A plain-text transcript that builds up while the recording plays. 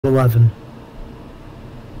11.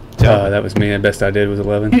 That was me. The best I did was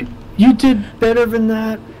 11. You did better than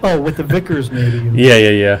that? Oh, with the Vickers maybe.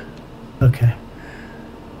 Yeah. Okay.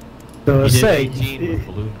 So I He did say, 18 with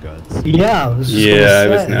balloon guns. yeah, I was just Yeah, it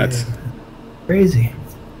gonna was say, nuts. Crazy.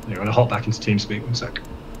 You're going to hop back into TeamSpeak 1 sec.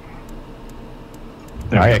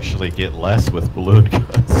 I actually get less with balloon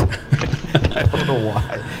guns. I don't know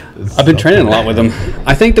why. I've been training a lot with them.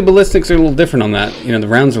 I think the ballistics are a little different on that. You know, the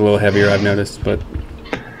rounds are a little heavier, I've noticed, but...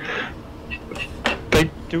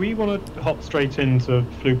 Do we want to hop straight into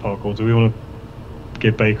Flu Park, or do we want to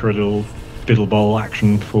give Baker a little biddle bowl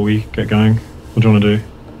action before we get going? What do you want to do?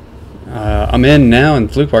 I'm in now in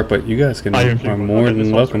Flu Park, but you guys can you're in Flu are Park. more Okay, than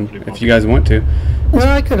this welcome one's in Flu Park. if you guys want to. Well,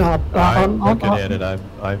 I could hop. I'm looking at it. I'm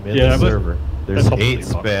in the server. There's hop 8 to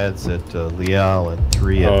Flu Park. spads at Leal and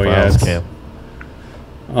 3 at Oh, yeah, Files it's- Camp.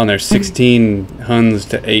 Oh, and there's 16 Huns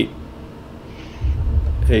to 8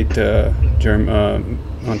 Entente.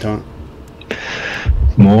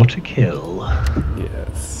 More to kill.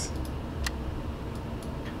 Yes.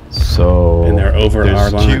 So And they're over there's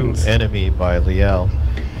our lines. 2 enemy by Leal.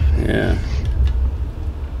 Yeah.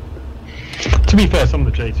 To be fair, some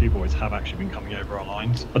of the J2 boys have actually been coming over our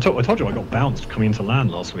lines. I told you I got bounced coming into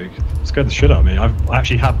land last week. It scared the shit out of me. I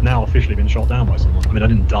actually have now officially been shot down by someone. I mean, I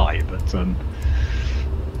didn't die, but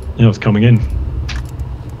I was coming in.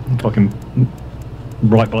 Fucking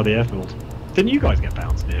right by the airfield. Didn't you guys get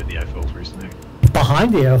bounced near the airfield recently?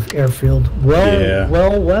 Behind the airfield,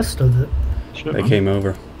 well west of it. Shit, They man. came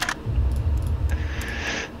over.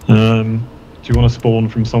 Do you want to spawn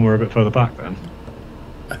from somewhere a bit further back then?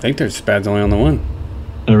 I think there's spads only on the one.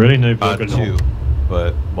 Oh, really? No, On good 2,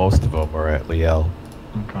 but most of them are at Leal.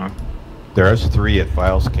 Okay. There's 3 at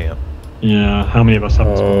Files Camp. Yeah, how many of us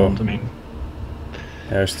haven't Oh. spawned? I mean,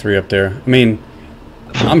 There's 3 up there. I mean,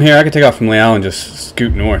 I'm here. I could take off from Leal and just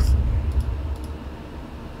scoot north.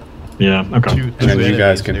 yeah, okay. 2 then you guys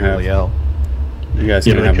enemies can near have- Leal. You guys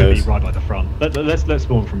Yeah, can but have they could those. be right by the front. Let's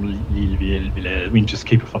spawn from Lille. I mean, just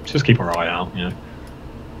keep our eye out. You know.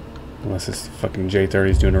 Unless this fucking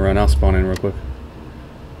J30's doing a run, I'll spawn in real quick.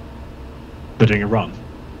 They're doing a run.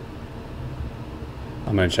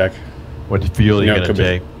 I'm gonna check. What fuel are you No, it going to could be.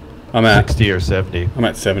 take? I'm at 60 or 70? I'm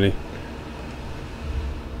at 70.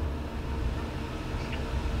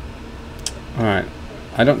 All right.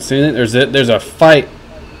 I don't see it. There's a fight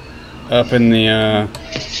up in the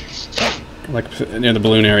like near the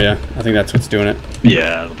balloon area. I think that's what's doing it.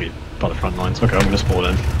 Yeah, it'll be by the front lines. Okay, I'm gonna spawn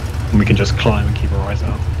in, and we can just climb and keep our eyes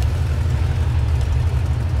out.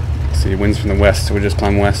 See, winds from the west, so we just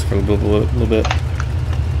climb west for a little bit.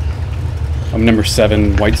 I'm number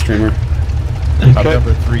 7, White Streamer. I'm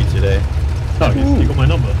number 3 today. Oh, you got my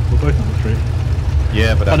number. We're both number 3.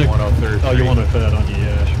 Yeah, but I'm 103rd. Oh, you're 103rd, aren't you?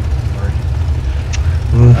 Yeah, sure.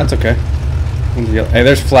 Sorry. That's okay. Hey,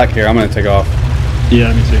 there's flak here. I'm gonna take off.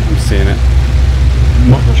 Yeah, me too. I'm seeing it.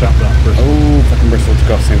 Watch out for that first. Oh, fucking Bristol. Let's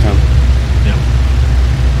go at the same time. Yeah.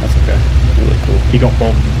 That's okay. Really cool. He got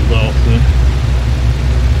bombed as well, so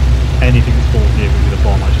anything that spawns near me with a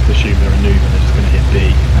bomb, I just assume they're a noob and they're just going to hit B,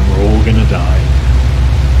 and we're all going to die.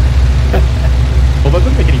 Well, that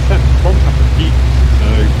doesn't make any sense. Bombs have to peak, so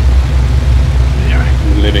yeah.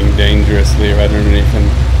 Living dangerously right underneath him.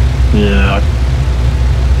 Yeah.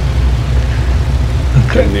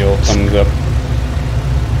 Getting the old thumbs up.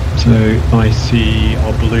 So I see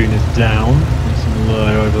our balloon is down. Nice and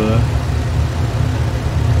low over there.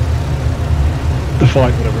 The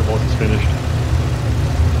fight, whatever it was, is finished.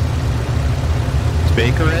 Is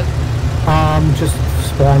Baker in? Just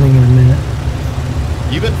spawning in a minute.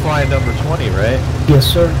 You've been flying number 20, right? Yes,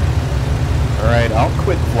 sir. Alright, I'll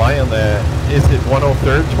quit flying that. Is it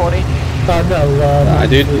 103rd 20? No,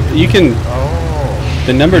 Dude, you can. Oh.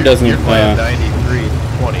 The number doesn't. You're flying 93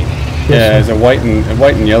 20. Yeah, there's a white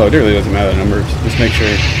and yellow. It really doesn't matter the numbers. Just make sure.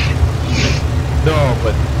 No,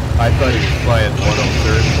 but I thought he was flying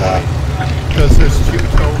 103rd 20. Because there's 2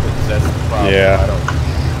 tokens, that's the problem. Yeah.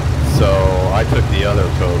 So I took the other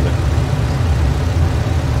token.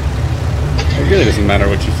 It really doesn't matter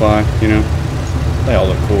what you fly. You know, they all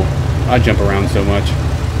look cool. I jump around so much.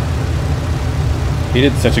 He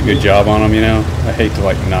did such a good job on them. You know, I hate to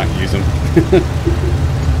like not use them.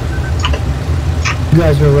 You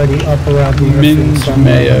guys are already up around the airfield Minge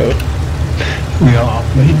somewhere. Mayo. We are up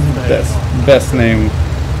there. Best name.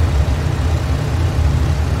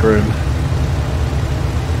 Groom.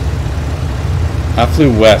 I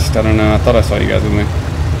flew west. I don't know. I thought I saw you guys with me.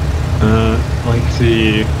 I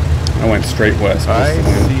see. I went straight west. I What's the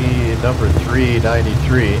wind? see number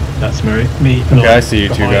 393. That's me. Okay, I see you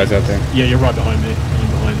two guys out there. Yeah, you're right behind me. I'm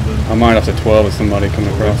behind them. I might have to 12 with somebody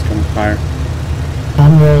coming across, coming higher.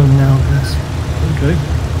 I'm rolling now, guys. Okay.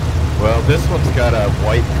 Well, this one's got a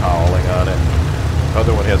white cowling on it.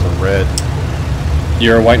 Other one has a red.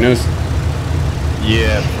 You're a white nose?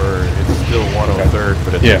 Yeah, it's still 103rd,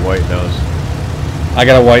 but it's a white nose. I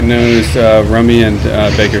got a white nose. Rummy and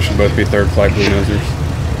Baker should both be third flag blue nosers.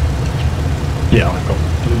 Yeah, I've got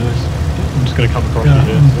blue nose. I'm just going to come across you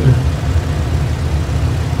here. So.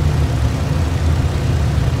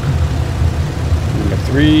 Number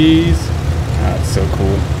 3s. Ah, it's so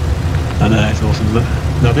cool. I know, it's awesome.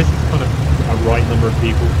 Now this is kind of a right number of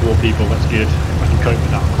people, 4 people, that's good. I can cope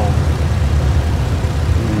with that calm.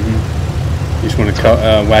 You just want to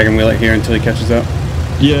wagon wheel it here until he catches up?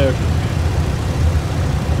 Yeah.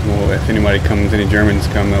 Well, if anybody comes, any Germans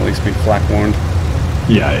come, they'll at least be flak warned.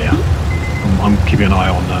 Yeah. I'm keeping an eye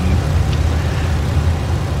on them.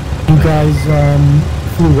 You guys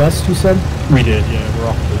flew west, you said? We did, yeah. We're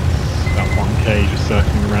off about 1K, just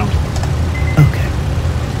circling around. Okay.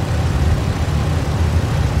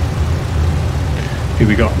 Who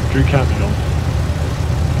we got? Drew Campbell on. I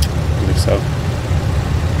believe so.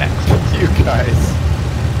 Excellent. You guys.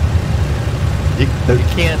 You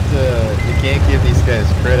can't give these guys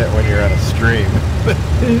credit when you're on a stream.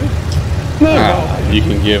 You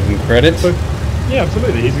can give him credit. But, yeah,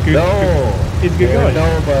 absolutely. He's a good. He's a good guy.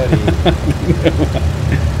 Nobody.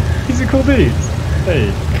 He's a cool dude.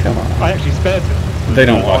 Hey, come on. I actually spared him. They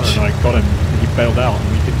don't watch. And I got him. He bailed out,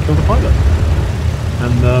 and we could kill the pilot.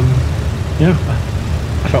 And yeah,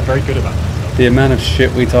 I felt very good about myself. The amount of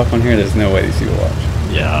shit we talk on here, there's no way these people watch.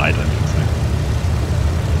 Yeah, I don't think so.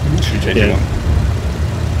 Should change one.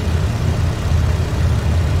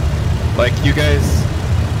 Like you guys,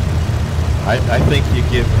 I think you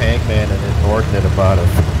give Hangman an inordinate amount of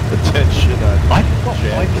attention on I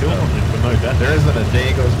killed on him for no death. There isn't a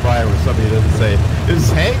day goes by where somebody doesn't say,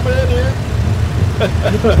 "Is Hangman in?"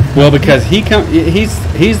 Well, because he's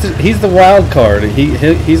the wild card.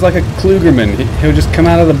 He's like a Klugerman. He'll just come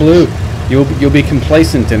out of the blue. You'll be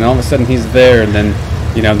complacent, and all of a sudden he's there, and then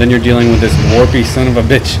then you're dealing with this warpy son of a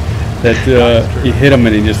bitch that you hit him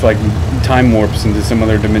and he just like time warps into some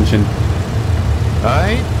other dimension.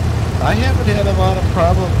 I haven't had a lot of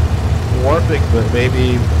problem warping, but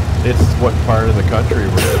maybe it's what part of the country we're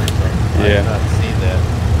in. So I've not seen that.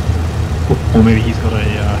 Or maybe he's got a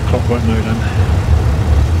clockwork mode on.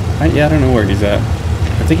 I don't know where he's at.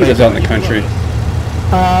 I think he lives out in the country.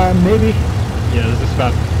 Maybe. Yeah, there's a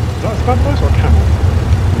spad. Is that a spad voice or a camel?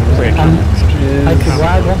 It's like a camel. I could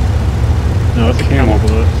waggle. No, it's a camel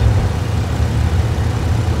bullet.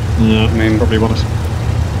 Yeah, I mean, probably one of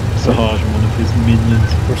Sahaj and one of his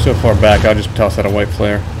minions. We're so far back, I'll just toss out a white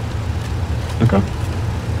flare. Okay.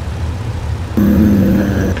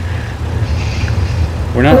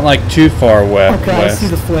 We're not like too far west. Okay, I see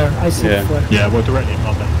the flare. I see the flare. Yeah, we're directly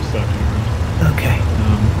above that, just circling around. Okay.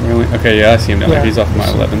 Really? Okay, yeah, I see him down there. He's off my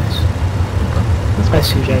 11. I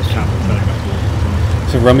see you guys.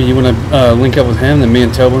 So, Rummy, you want to link up with him, then me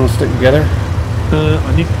and Tobin will stick together?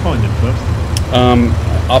 I need to find him first.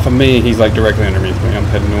 Off of me, he's like directly underneath me. I'm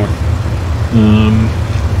heading north.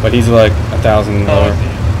 But he's like 1,000 lower. I see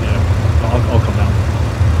him. Yeah, I'll come down.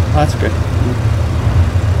 Oh, that's good.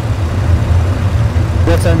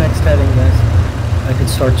 What's our next heading, guys? I could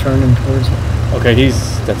start turning towards it. Okay,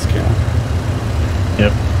 that's Cam.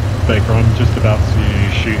 Yep. Baker, I'm just about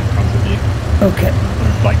to shoot in front of you. Okay.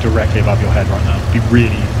 I'm like directly above your head right now. It'd be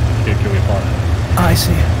really easy to kill your pilot. I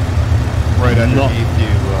see it. Right underneath you,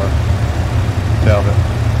 Talbot.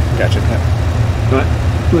 Gotcha. Right.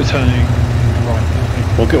 We're turning right.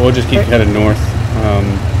 We'll just keep heading north.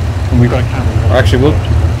 We've got a camel. Or actually,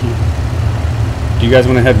 do you guys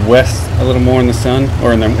want to head west a little more in the sun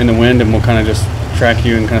or in the wind, and we'll kind of just track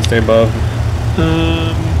you and kind of stay above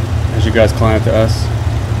as you guys climb up to us?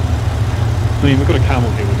 I mean, we've got a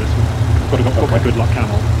camel here with us. We've got my good luck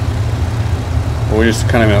camel. Well, we're just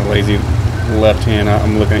kind of in a lazy left hand.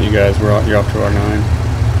 I'm looking at you guys. You're off to R9.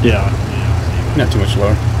 Yeah, I see you. Not too much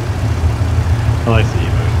lower. I see you.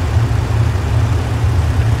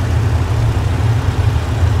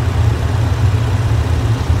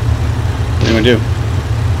 What do you want to do?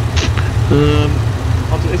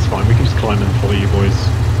 It's fine. We can just climb and follow you boys.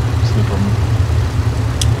 It's no problem.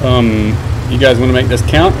 You guys want to make this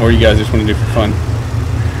count, or you guys just want to do for fun?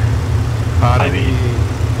 How do we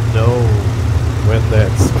know when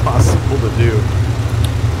that's possible to do?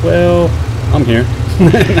 Well, I'm here.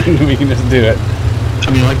 We can just do it. I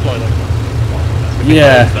mean, I fly like that.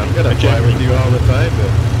 Yeah. I'm gonna fly with you all the time, but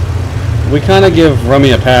We kind of give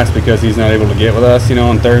Rummy a pass because he's not able to get with us,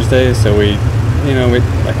 on Thursdays. So we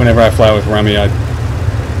like whenever I fly with Rummy, I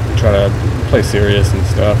try to play serious and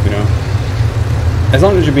stuff, As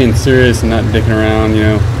long as you're being serious and not dicking around,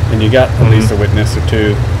 and you got at least a witness or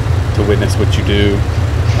two, to witness what you do.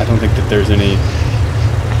 I don't think that there's anything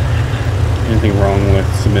wrong with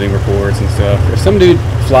submitting reports and stuff. If some dude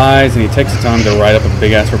flies and he takes the time to write up a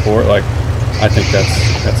big ass report, like, I think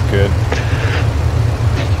that's good.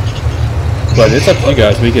 But it's up to you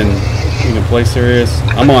guys. We can play serious.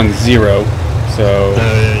 I'm on 0, so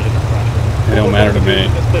it don't matter to me.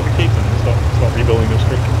 Start rebuilding this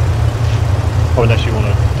streak. Or unless you want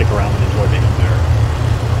to stick around and enjoy being up there.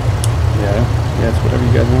 Yeah, it's whatever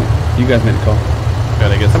you guys want. You guys made the call.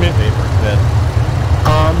 Gotta get some paper then.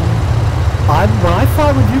 When I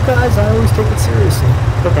fly with you guys, I always take it seriously.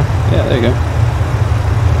 Okay. Yeah, there you go.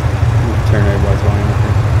 Turn everybody's volume up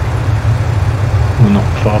here. We're not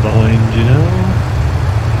far behind, you know.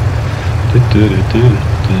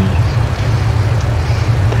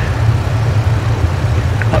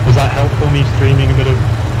 Was that helpful, me streaming a bit of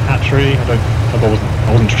hatchery? I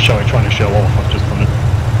wasn't trying to show off. I was just kind of.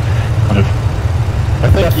 I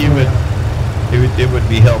think it would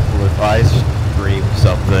be helpful if I stream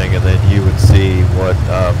something and then you would see what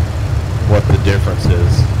the difference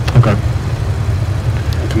is. Okay.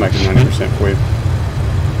 I'll come back to 90% for you.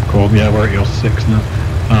 Cool. Yeah, we're at your 6 now.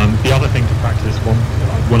 The other thing to practice,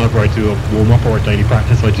 whenever I do a warm-up or a daily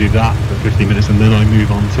practice, I do that for 15 minutes and then I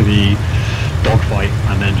move on to the dogfight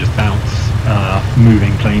and then just bounce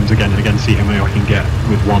moving planes again and again, see how many I can get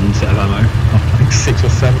with one set of ammo. I think 6 or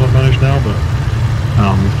 7 I've managed now, but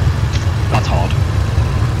that's hard.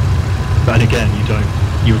 But again,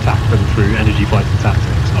 you attack them through energy fighting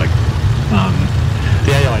tactics. Like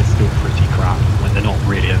the AI is still pretty crap when they're not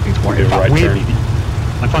really anything to worry about. Weirdly,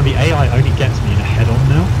 I find the AI only gets me in a head-on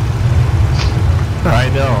now.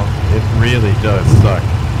 I know, it really does suck.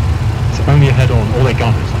 It's only a head-on. All their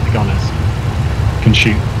gunners, like the gunners, can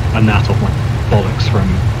shoot a gnat off my bollocks from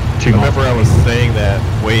 2 miles. I remember I was saying that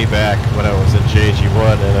way back when I was in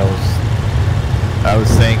JG1, and I was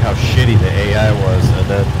saying how shitty the AI was, and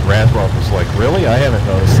then Raswell was like, really? I haven't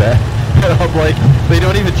noticed that. And I'm like, they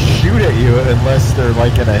don't even shoot at you unless they're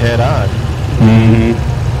like in a head-on. Mm-hmm.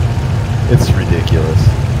 It's ridiculous.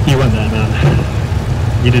 You went there, man.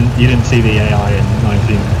 You didn't see the AI in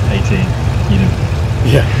 1918. You didn't.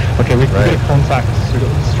 Yeah. Okay, we've got a contact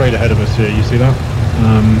straight ahead of us here. You see that?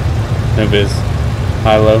 No viz.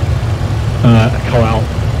 High-low. Call out.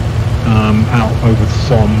 Out over the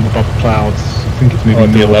Somme, above the clouds. I think it's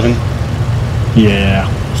moving the north. 11? Yeah.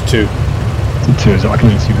 There's 2. It's 2, is it? I can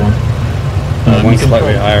only see 1. One's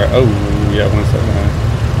slightly higher. Oh, yeah, one's slightly higher.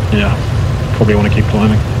 Yeah. Probably want to keep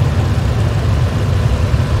climbing.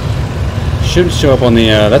 Should show up on the,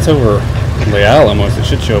 that's over Leal almost. It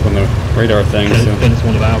should show up on the radar thing. Okay, so. then it's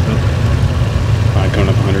one of ours, then. Alright, going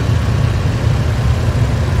up 100.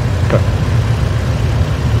 Okay.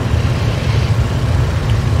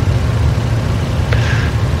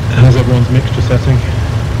 How's everyone's mixture setting?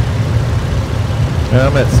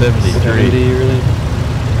 I'm at 73. 70, really?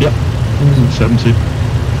 Yep. 70.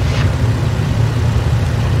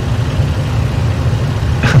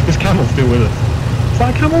 This camel's still with us. Is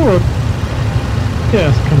that a camel or? Yeah,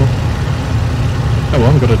 it's a camel. Oh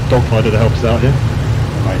well, we've got a dogfighter to help us out here.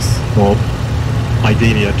 Nice. Or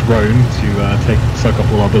ideally a drone to soak up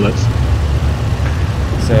all our bullets.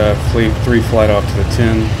 It's 3 flight off to the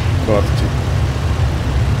 10, go off to 2.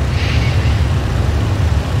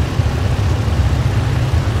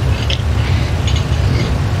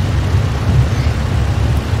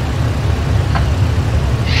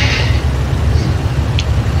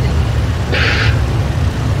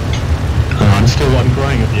 I'm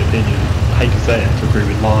growing of the opinion, I hate to say it, to agree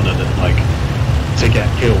with Lana, that like, to get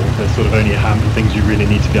killed, there's sort of only a handful of things you really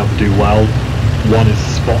need to be able to do well. 1 is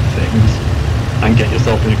spot things and get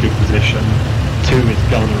yourself in a good position. 2 is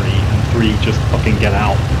gunnery, and 3 just fucking get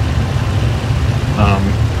out.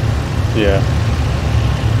 Yeah.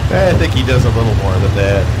 I think he does a little more than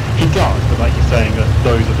that. He does, but like you're saying, that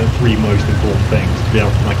those are the 3 most important things, to be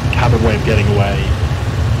able to like have a way of getting away.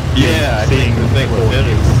 Yeah, I think the thing with him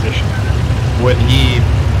is position. When he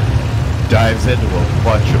dives into a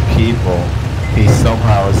bunch of people, he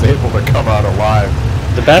somehow is able to come out alive.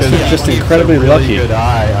 The bastard's just incredibly lucky. He keeps a really good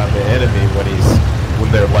eye on the enemy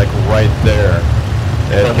when they're like right there,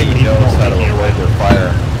 and he knows how to avoid their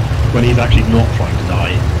fire. When he's actually not trying to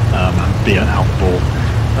die and be an outball,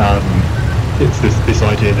 it's this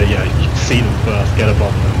idea that you see them first, get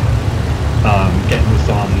above them, get in the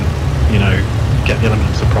sun, get the element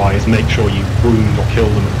of surprise, make sure you wound or kill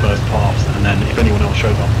them in the first pass, and then if anyone else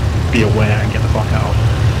shows up, be aware and get the fuck out.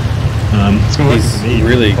 It's going to work for me.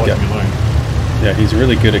 Really good. Yeah, he's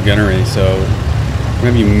really good at gunnery, so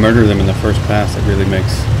whenever you murder them in the first pass, it really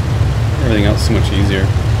makes everything else so much easier.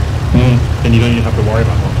 And you don't even have to worry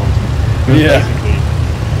about one content. Yeah. Basically,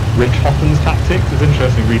 Richthofen's tactics. It's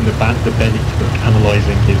interesting reading the Bennett book,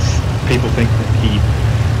 analysing his. People think that he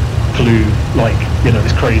flew like, you know,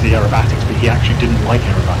 this crazy aerobatics, but he actually didn't like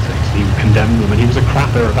aerobatics. He condemned them, and he was a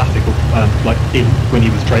crap aerobatic. When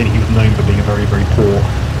he was training, he was known for being a very, very poor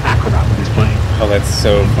acrobat with his plane. Oh, that's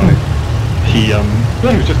so funny. He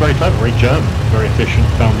was just very clever, very German, very efficient.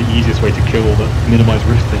 Found the easiest way to kill that minimised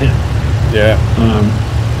risk to him. Yeah.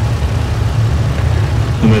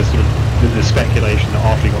 And there's sort of the speculation that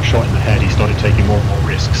after he got shot in the head, he started taking more and more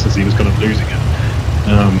risks as he was kind of losing it.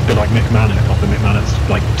 A bit like Mick Manett, after Mick Manett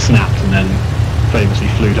like snapped and then famously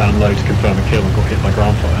flew down low to confirm a kill and got hit by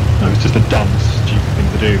ground fire. It was just a dumb, stupid thing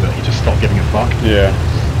to do, but he just stopped giving a fuck. Yeah.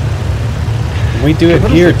 We do it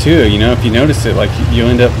here too, you know, if you notice it, like you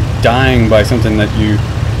end up dying by something that you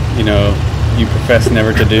profess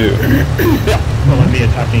never to do. Yeah, well, like me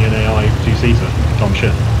attacking an AI two-seater, dumb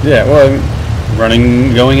shit. Yeah, well,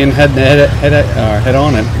 going in head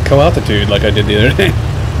on at co-altitude like I did the other day.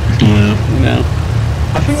 Yeah. You know.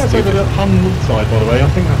 I think that's over the Hun side, by the way. I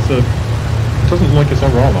think that's it doesn't look like it's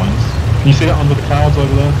over our lines. Can you see that under the clouds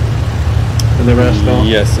over there? In the rare star?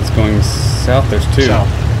 Yes, it's going south. There's two.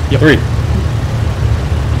 South. Yep. Three.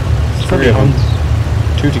 It's Three of them.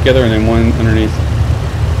 Two together and then one underneath.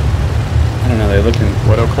 I don't know, they're looking...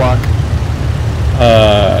 What o'clock?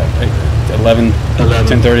 11.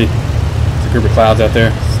 10:30. It's a group of clouds out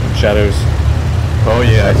there. Some shadows. Oh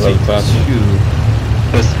yeah, I see clouds. two.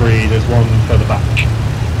 There's three, there's one further back.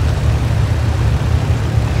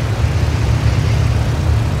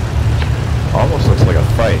 Almost looks like a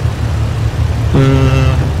fight.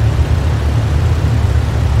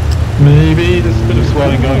 Maybe there's a bit of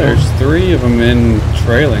swelling going on. There's three of them in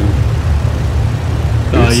trailing.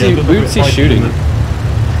 We would see shooting.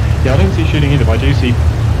 Yeah, I don't see shooting either, but I do see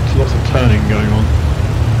lots of turning going on.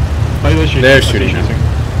 Oh, they're shooting. They're shooting now.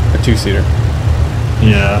 A two-seater.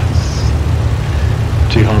 Yeah.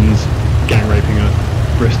 Two Huns gang raping a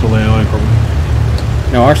Bristol AI probably.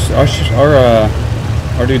 No, our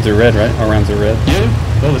dudes are red, right? Our rounds are red. Yeah.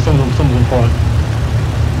 Oh, there's someone's on fire.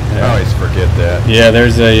 I always forget that. Yeah,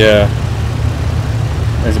 there's a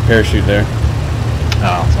parachute there.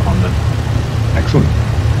 Oh, it's a Hun then. Excellent.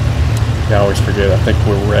 Yeah, I always forget. I think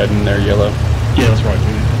we're red and they're yellow. Yeah, that's right.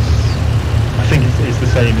 I think it's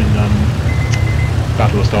the same in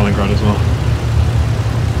Battle of Stalingrad as well.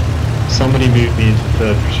 Somebody move me into the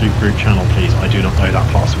third pursuit group channel, please. I do not know that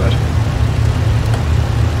password.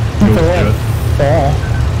 You want to do it?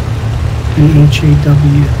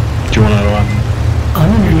 BHAW. Do you want to? I'm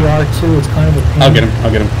in VR2. It's kind of a pain. I'll get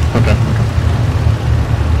him. Okay.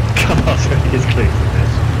 Come on, so he is clear for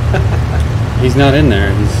this. He's not in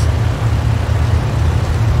there.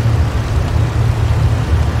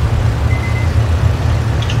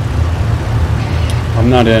 I'm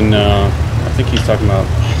not in. I think he's talking about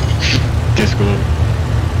Discord.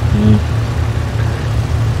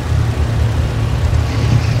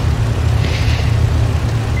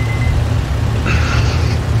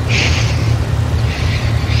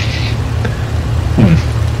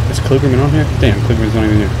 Is Klugerman on here? Damn, Klugerman's not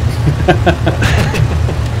even here.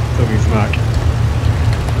 Talking smack.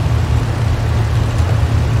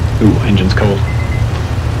 Ooh, engine's cold.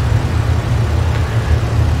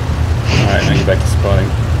 Alright, now get back to spotting.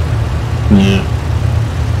 Yeah.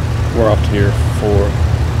 We're off to here 4.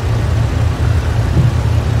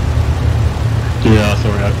 Yeah,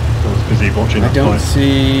 sorry, I was busy watching I that don't fight.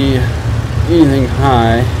 see anything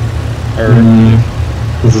high.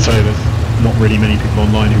 As I say, there's not really many people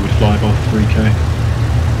online who would fly above 3k.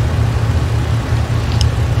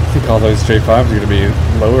 I think all those J5s are going to be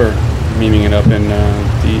lower, memeing it up in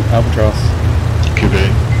the Albatross. Could be.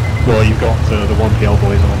 Well, you've got the 1PL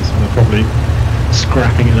boys on, so they're probably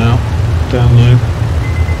scrapping it out down low.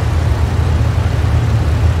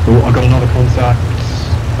 Oh, I got another contact.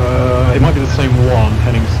 It might be the same one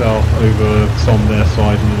heading south over some their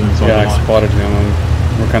side and then inside Yeah, the I line. spotted him.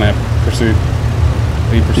 We're kind of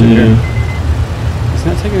lead pursuit here. He's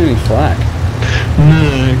not taking any flack.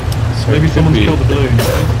 No. So Maybe it could someone's be killed the balloon.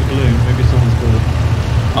 Maybe someone's killed it.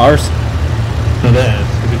 ours. No, theirs.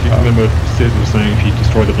 Because if you remember, Sid was saying if you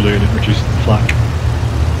destroy the balloon, it reduces the flak.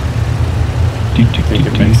 I think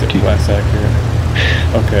it makes it less accurate.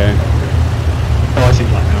 Okay. Oh, I see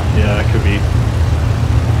flak now. Yeah, it could be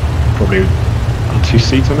probably a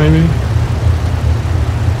two-seater maybe.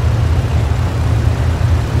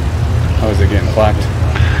 How is it getting flacked?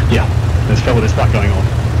 Yeah, there's flak going on.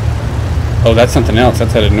 Oh, that's something else.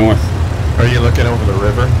 That's headed north. Are you looking over the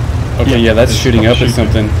river? Okay, yeah, that's there's shooting up stuff at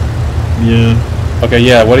something. Yeah. Okay,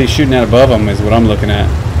 yeah, what he's shooting at above him is what I'm looking at.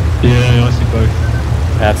 Yeah, I see both.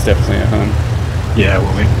 That's definitely a Hun. Yeah,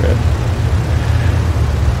 will be. Good.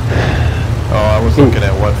 was looking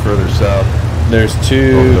at one further south. There's Over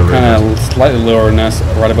two the kind of slightly lower than us,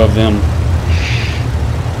 right above them.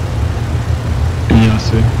 Yeah, I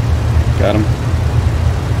see. Got him.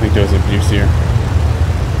 I think there was a abuse here.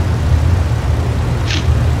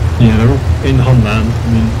 Yeah, they're all in Hunland. I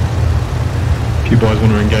mean, if you guys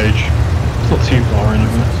want to engage, it's not too far in, I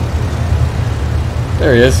guess.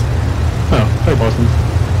 There he is. Oh, hey, Boston.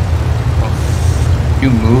 You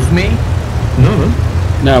move me? No, no.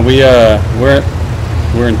 No,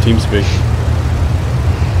 we're in TeamSpeak.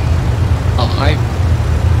 I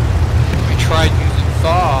tried using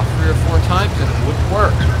thaw 3 or 4 times and it wouldn't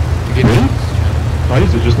work to get Really? this. I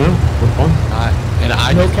used it just now. What fun. And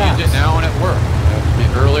I No just caps. used it now and it worked.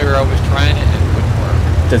 Earlier I was trying it and it wouldn't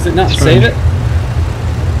work. Does it not Strange. save it?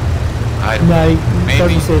 I don't No, know. it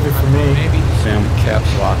doesn't save it for me. Maybe Sam.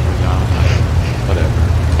 caps lock was on. Whatever.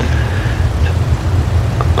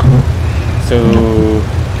 So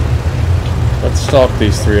let's stalk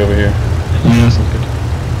these 3 over here. Yeah, sounds good.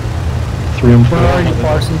 3 on 4. Where are you,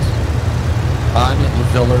 Parsons? I'm at the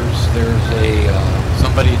Villars. There's a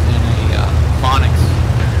somebody's in a phonics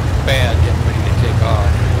bad getting ready to take off.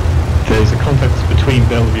 There's a contact between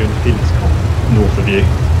Bellevue and Phoenix north of you.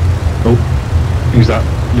 Oh, who's that?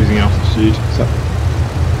 Losing altitude. Is that?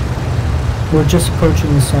 We're just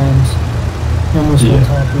approaching the sands. Almost on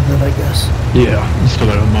top of it, I guess. Yeah, it's still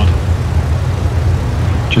over mud.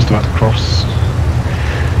 Just about to cross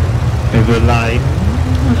over the line.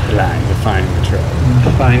 Line to find patrol.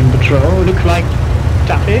 Fine patrol. Look like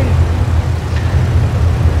Taffy.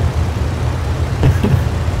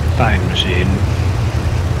 Fine machine.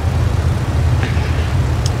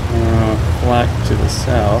 Flak to the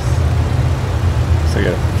south. So I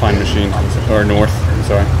got a fine machine, or north, I'm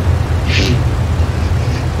sorry.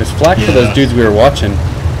 There's flak for those Yeah. dudes we were watching.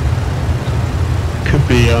 Could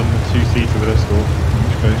be 2-seater with escort, in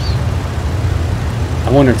which case. I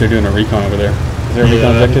wonder if they're doing a recon over there. Is there a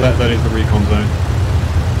recon that, objective? that is the recon zone.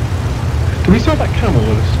 Can we still have that camel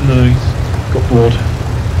with us? No, he's got bored.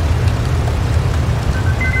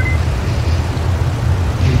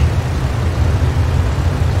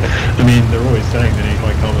 I mean, they're always saying they need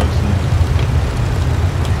high colours.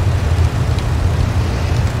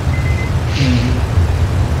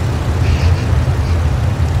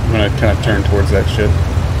 I'm gonna kind of turn towards that shit.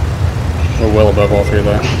 We're well above all 3 of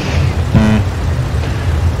that.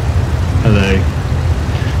 Hello.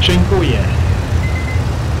 Dziękuję.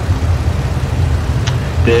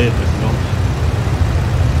 There's not.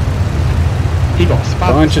 He got a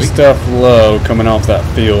spot. Bunch of stuff low coming off that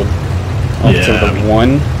field. Off to Yeah. the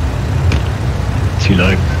 1. Too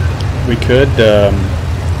low. We could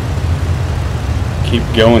keep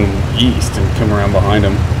going east and come around behind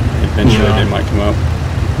them. Eventually Yeah. they might come up.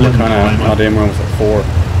 Let them Kind climb of, up. oh damn, we're almost at 4.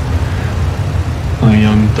 I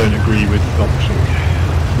don't agree with option.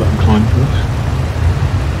 Let them climb first.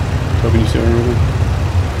 Toby, you see what I'm doing?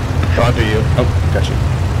 Onto you. Oh, got you.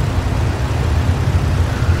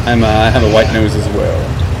 I have a white nose as well.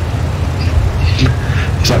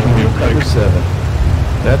 Is that going to be Cover okay? 7.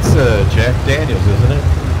 That's Jack Daniels, isn't it?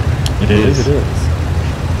 It is. It is.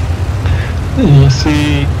 I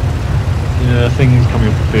see things coming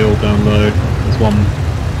up the field down low. There's one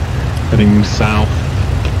heading south,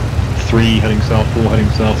 3 heading south, 4 heading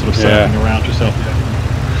south, sort of circling around yourself.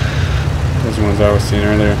 Those are the ones I was seeing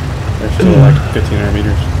earlier. They're still like 1,500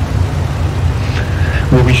 meters.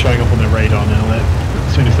 We'll be showing up on their radar now.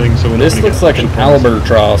 That's the only thing. So we're not This gonna looks get like an option points.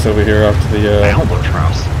 albatross over here off to the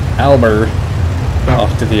Albatross. Albert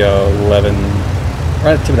off to the 11,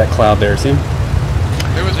 right up to that cloud there. See him?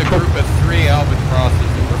 There was a group of 3 albatrosses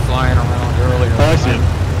that were flying around earlier. Oh, I see him.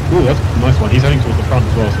 Ooh, that's a nice one. He's heading towards the front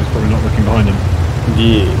as well, so he's probably not looking behind him.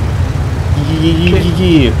 Yeah.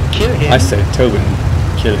 Yeah. Kill him. I say Tobin,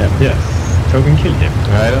 kill him. Yes. Tobin, kill him.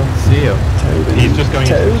 I don't see him. Tobin. He's just going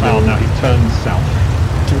into the cloud now. He's turned south.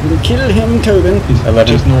 Tobin, kill him, Tobin. He's 11.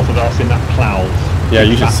 just north of us in that cloud. Yeah,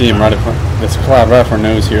 you should see him right up front. This cloud right off our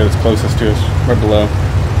nose here that's closest to us, right below.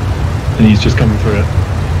 And he's just coming through it.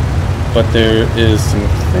 But there is some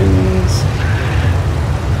things.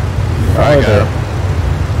 I got him.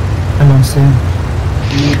 I don't see him.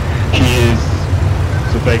 He is.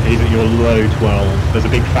 So basically, he's at your low 12. There's a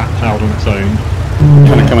big fat cloud on its own.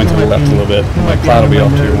 Kind of coming to the left a little bit. My cloud will be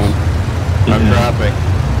off to your 1. I'm dropping.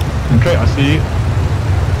 Okay, I see you.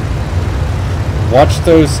 Watch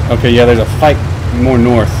those. Okay, yeah, there's a fight more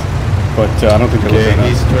north, but I don't think they're Okay, looking at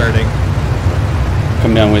he's us. turning.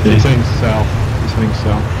 Come down with Yeah, you. he's heading south. He's heading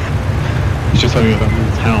south. He's just heading over that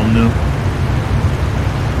little town now.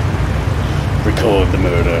 Record the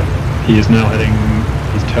murder. He is now heading.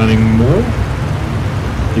 He's turning more.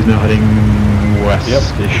 He's now heading west. Yep.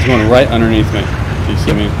 He's going right underneath me. Do you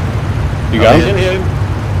see me? You got him?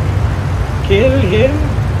 Kill him!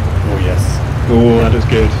 Oh, yes. Oh, that is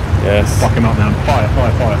good. Yes. Fuck him up, man. Fire,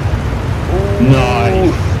 fire, fire.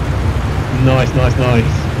 Nice. Nice, nice,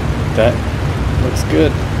 nice. That looks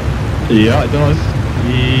good. Yeah, it does.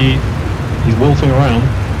 He's waltzing around.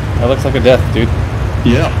 That looks like a death, dude.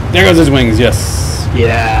 Yeah. There goes his wings, yes.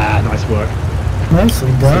 Yeah, nice work.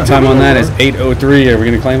 Nicely done. Time on that is 8:03. Are we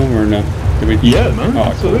going to claim him or no? Did we? Yeah, man. Oh,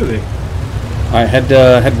 absolutely. Cool. Alright,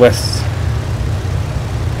 head west.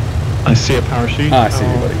 I see a parachute. Ah, I see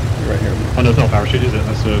you, buddy. You're right here. Oh, no, it's not a parachute, is it?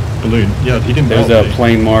 That's a balloon. Yeah, he didn't There's blow a up,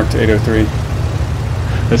 plane marked 803.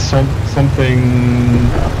 There's something...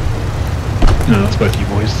 No, that's both you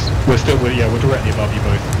boys. We're directly above you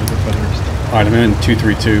both with the feathers. Alright, I'm in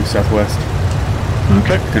 232 southwest.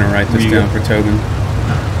 Okay. Gonna write this down for Tobin.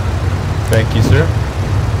 Thank you, sir.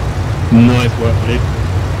 Nice work, buddy.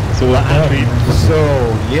 So that hatchery... So,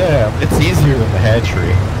 yeah, it's easier than the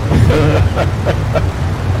hatchery.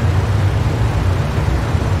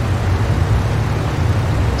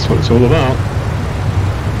 That's what it's all about.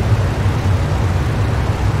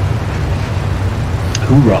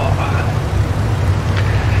 Hoorah!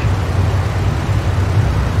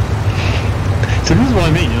 So this is what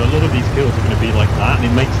I mean, a lot of these skills are going to be like that, and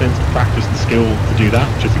it makes sense to practice the skill to do that,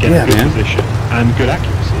 just to get a good position and good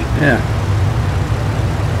accuracy. Yeah.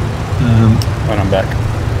 Right, I'm back.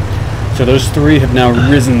 So those three have now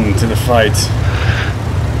risen to the fight.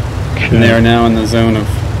 Okay. And they are now in the zone of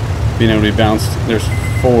being able to be bounced. There's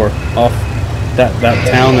 4 off that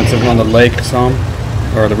town that's over on the lake Somme,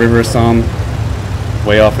 or the river Somme,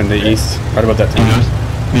 way off in the east, right about that town.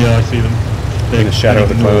 Yeah, I see them. In the shadow of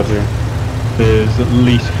the clouds there. There's at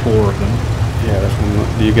least 4 of them. Yeah, that's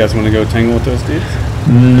one. Do you guys want to go tangle with those dudes?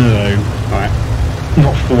 No. Alright.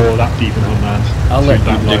 Not for that deep in homeland. I'll let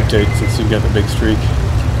you dictate since you've got the big streak.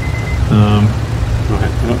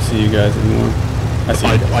 Alright, I don't see you guys anymore. I see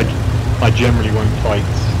you guys. I generally won't fight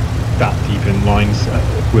that deep in lines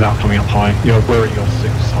without coming up high. We're at your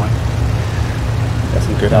 6 high. Got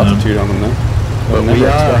some good altitude on them though. But we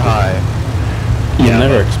are high. You'll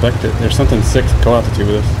never expect it. There's something 6 co-altitude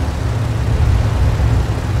with us.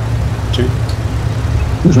 2?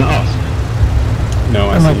 Isn't that us? No,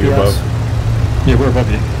 I might see be you above. us. Yeah, we're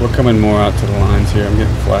above you. We're coming more out to the lines here. I'm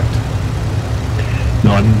getting flacked.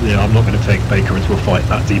 No, I'm not going to take Baker into a fight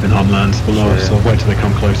that deep in homeland below us, so I'll wait till they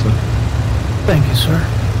come closer. Thank you, sir.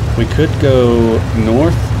 We could go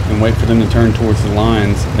north and wait for them to turn towards the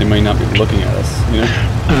lines. They may not be looking at us, you know?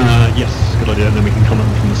 Yes, good idea, and then we can come at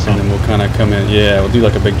them from the sun. And then we'll kind of come in. Yeah, we'll do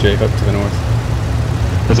like a big J hook to the north.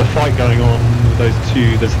 There's a fight going on with those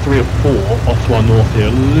 2. There's 3 or 4 off to our north here,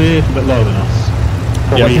 a little bit lower than us.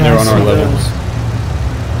 Yeah, Probably they're on our level.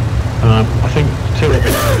 I think 2 of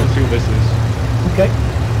them, let's see what this is. Okay.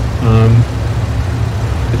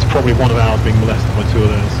 It's probably one of ours being molested by 2 of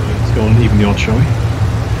theirs, so it's gone even the odd, shall we?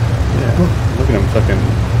 Yeah. Look at them fucking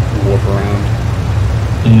warp around.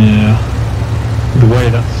 Yeah. The way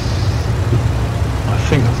that's... I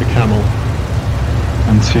think that's a camel.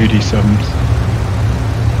 And 2 D7s.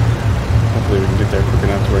 Hopefully we can get there quick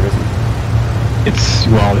enough to where it isn't. It's...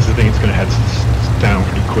 Well, this is the thing, it's going to head down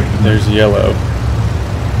pretty quick. There's yellow.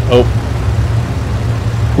 Oh.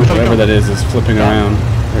 Whatever that is flipping around.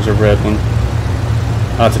 There's a red one.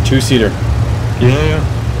 Ah, it's a 2-seater. Yeah.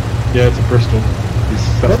 Yeah, it's a Bristol.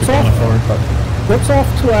 What's off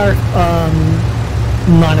to our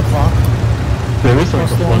 9 o'clock? There is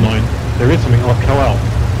something off 9. There is something off Coal.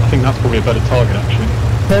 I think that's probably a better target, actually.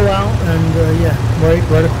 Pull out and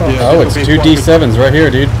right across. Yeah. Oh, it's 2 D7s right here,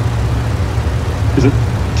 dude. Is it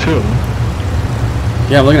 2 of them?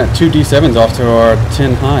 Yeah, I'm looking at 2 D7s off to our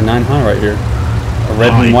 10 high, 9 high right here. A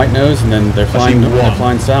red and white nose, and then they're flying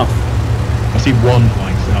south. I see 1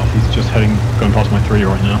 flying south. He's just going past my 3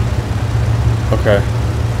 right now. Okay.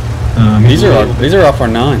 These are off our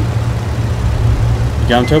 9. You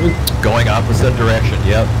got them, Tobin? Going opposite direction,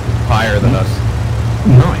 yep. Higher than us.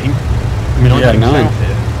 9? I mean, I'm 9. south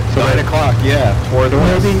here. So 9 o'clock, yeah. Toward the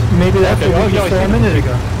west. Maybe that's Okay, what we saw a minute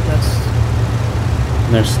ago.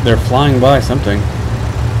 They're flying by something.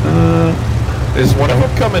 Is one of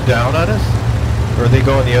them coming down on us? Or are they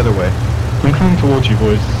going the other way? I'm coming towards you,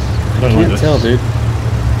 boys. I don't like Can't this. tell, dude.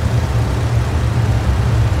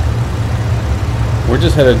 We're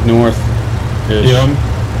just headed north. Yeah,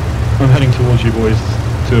 I'm heading towards you, boys.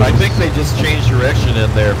 I think they just changed direction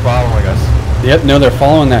and they're following us. Yep, no, they're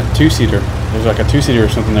following that 2-seater. There's like a 2-seater or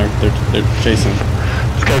something they're chasing.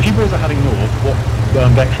 Okay, if you boys are heading north, what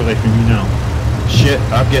vector are they from you now? Shit,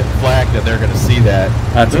 I'm getting flagged and they're gonna see that.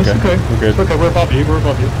 That's okay. Okay. We're good. It's okay, we're above you,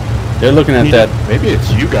 They're looking at that Maybe it's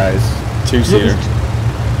you guys. two-seater.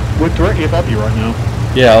 We're directly above you right now.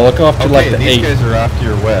 Yeah, I'll look off to Okay, like the these 8. guys are off to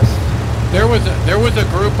your west. There was a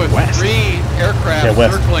group of West. 3 aircraft Yeah,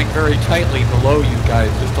 west. circling very tightly below you guys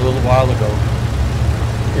just a little while ago.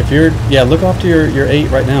 If you're, yeah, look off to your 8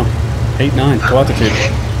 right now. 8, 9, go altitude.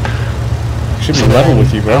 Should be level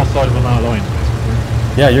with you, bro. Outside of the line,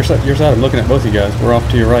 basically. Yeah, your side. I'm looking at both you guys. We're off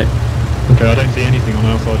to your right. Okay, I don't see anything on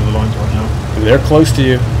our side of the lines right now. They're close to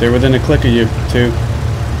you. They're within a click of you, too.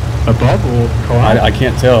 Above or I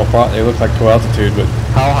can't tell. They look like co-altitude, but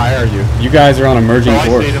How high are you? you guys are on a merging I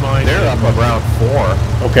course. see them. They're up around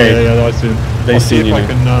 4. Okay, Yeah, I see them. They I'll see see you if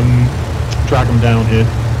I now. can drag them down here.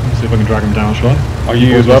 Let me see if I can drag them down, shall I? Are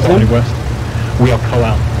you Boys, we're above them? starting West. We are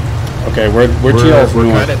co-out. Okay, we're to y'all's We're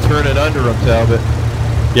north. kind of turning under them, Talbot.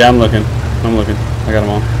 Yeah, I'm looking. I got them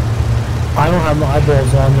all. I don't have my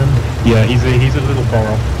eyeballs on them. Yeah, he's a little far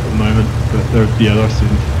off at the moment, but I see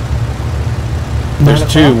them. There's 9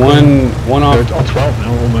 2. o'clock? One off They're on 12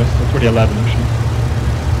 now, almost. It's already 11, actually.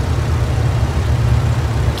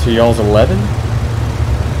 to y'all's 11.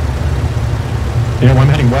 Yeah, I'm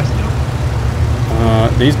heading west now.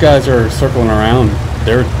 These guys are circling around.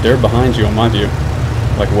 They're behind you on my view.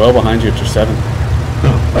 Like well behind you at your 7.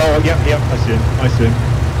 Oh, yeah, I see him.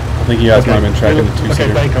 I think you guys might have been tracking the Okay,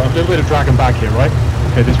 two-seater. Baker, a little bit of dragging back here, right?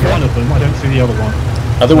 Okay, there's one of them. I don't see the other one.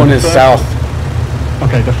 Other one The is first south.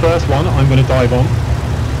 Okay, the first one I'm going to dive on,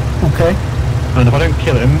 Okay. and if I don't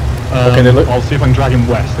kill him, Okay, they look- I'll see if I can drag him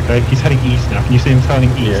west, okay? He's heading east now. Can you see him turning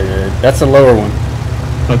east? Yeah. That's the lower one.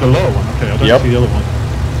 Oh, the lower one, okay, I don't Yep. see the other one.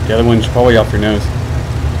 The other one's probably off your nose.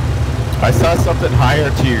 I saw something higher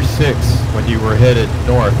to your 6 when you were headed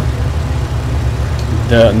north.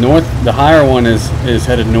 The higher one is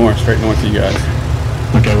headed north, straight north of you guys.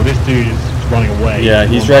 Okay, well this dude is running away. Yeah,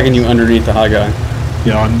 he's dragging you underneath the high guy.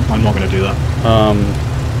 Yeah, I'm not going to do that.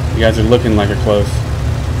 You guys are looking like you're close.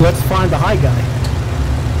 Let's find the high guy.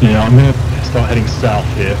 Yeah, I'm going to start heading south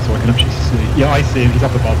here so I can actually see. Yeah, I see him. He's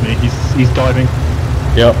up above me. He's diving.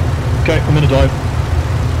 Yep. Okay, I'm going to dive.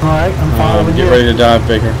 Alright, I'm following Get you. ready to dive,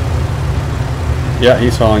 Baker. Yeah,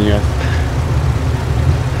 he's following you guys.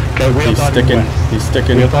 Okay, we are He's diving sticking. west. He's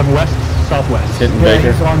sticking. We are diving west, southwest. He's hitting Yeah,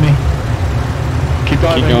 Baker. he's on me. Keep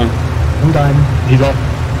diving. Keep going. I'm diving. He's off.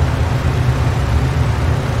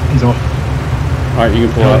 He's off. All right, you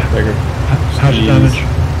can pull out, Baker. How's your Jeez. damage?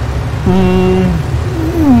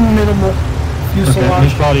 Minimal. Okay, Fuselage.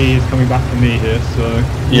 this body is coming back to me here, so...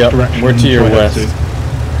 which Yep, direction we're to your should I head west. to? Okay,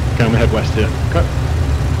 I'm going to head west here. Okay.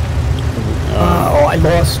 Oh, I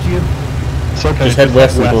lost you. It's okay. Just head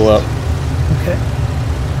west and pull up. Okay.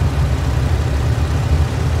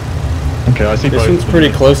 Okay, I see This both one's of them pretty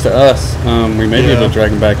there. close to us. We may be able Yeah. to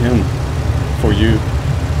drag him back in for you.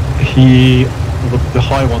 The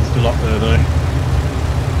high one's still up there though.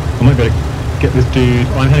 I might be able to get this dude.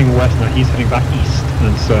 I'm heading west now, he's heading back east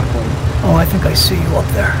and circle. Oh, I think I see you up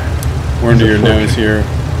there. We're under He's your approaching. nose here,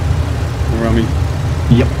 Rummy.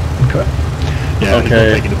 Yep. Okay. Yeah, he's Okay.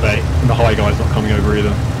 not taking the bait. And the high guy's not coming over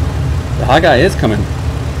either. The high guy is coming.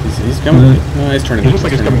 He's coming. Mhm. No, he's turning. He looks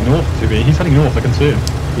like he's turning coming away. north to me. He's heading north, I can see him.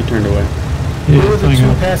 He turned away. Who are the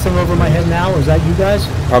two passing over my head now? Is that you guys?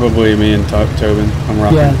 Probably me and Tobin. I'm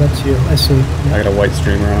rocking. Yeah, that's you. I see. I Yeah, got a white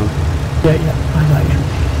streamer on. yeah, I got you.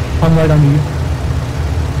 I'm right under you.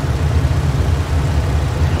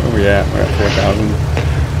 Oh yeah, we're at 4,000.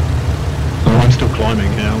 Oh, I'm still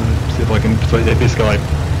climbing now. See if I can. So if this guy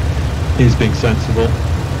is being sensible.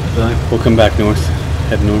 We'll come back north.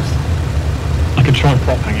 Head north. I could try and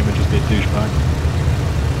prop hang him and just be a douchebag.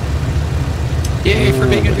 Yay for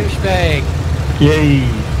being a douchebag. Yay!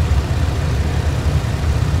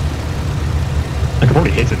 I could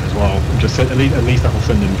probably hit him as well. Just at least that will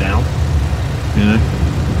send him down. You know.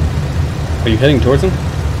 Are you heading towards him?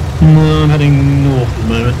 No, I'm heading north at the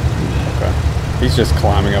moment. Okay. He's just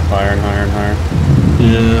climbing up higher and higher and higher.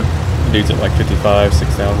 Yeah. The dude's at like 55,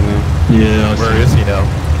 6,000 now. Yeah. Where is he now?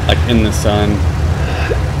 Like in the sun.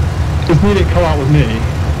 Does Neely come out with me?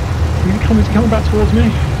 Is he coming back towards me?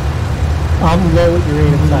 I'm low at your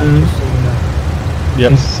 8 o'clock, just so you know.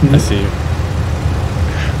 Yep, Is- I see you.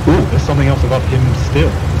 Ooh, there's something else above him still.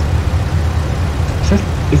 It says,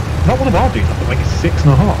 is that one of our dudes up at like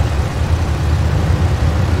 6.5?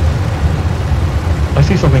 I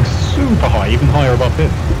see something super high, even higher above him.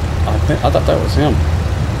 I thought that was him.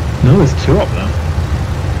 No, there's two up there.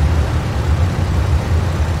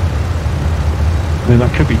 Then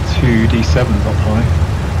that could be two D7s up high.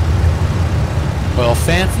 Well,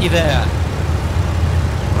 fancy that.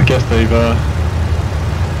 I guess they've,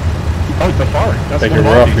 Oh, they're firing. That's Baker, one of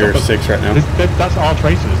we're our off dudes here up at- 6 right now. That's our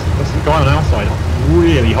tracers. That's the guy on our side,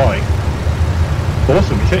 really high.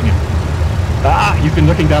 Awesome, he's hitting him. Ah, you've been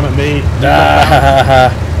looking down at me.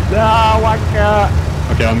 No, my God.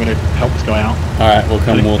 Okay, I'm going to help this guy out. Alright, we'll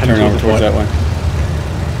turn over towards that way.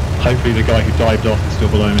 Hopefully the guy who dived off is still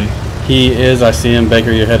below me. He is, I see him.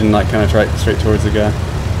 Baker, you're heading like kind of straight towards the guy.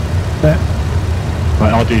 Yeah.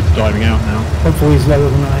 Right, our dude's diving out now. Hopefully he's lower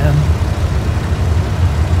than I am.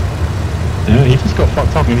 Yeah, he just got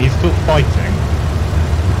fucked up. I mean, he's still fighting.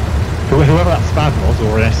 Whoever that Spad was,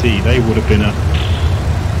 or an SE, they would have been at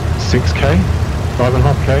 6k,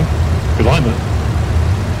 5.5k. Because I'm at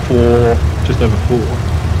 4, just over 4.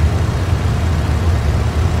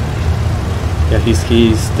 Yeah,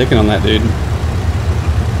 he's sticking on that dude.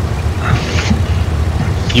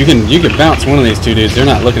 You can bounce one of these two dudes. They're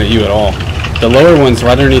not looking at you at all. The lower one's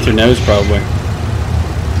right underneath your nose, probably.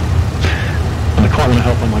 And I quite want to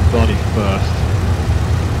help on my body first.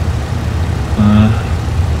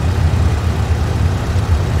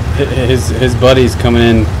 His buddy's coming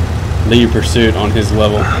in lead pursuit on his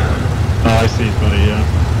level. Oh, I see his buddy, yeah.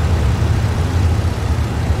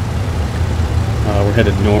 We're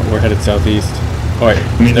headed north. We're headed southeast. Oh, wait,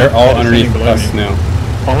 I mean, they're all underneath below us me. now.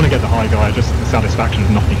 I want to get the high guy, just the satisfaction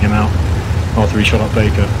of knocking him out after he shot up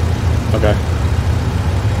Baker. Okay.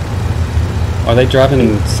 Are they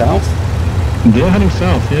driving south? They're heading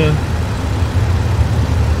south, yeah.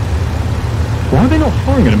 Why are they not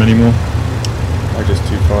firing at him anymore? They're just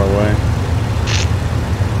too far away.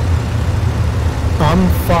 I'm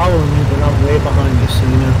following you, but I'm way behind you, so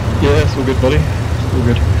you know. Yeah, it's all good, buddy. It's all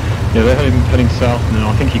good. Yeah, they're heading south now.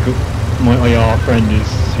 I think he could. My AR friend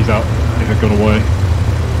he's out. I think I got away.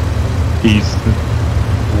 He's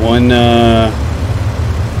one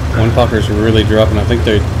fucker's really dropping. I think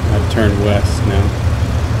they have turned west now.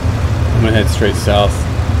 I'm gonna head straight south.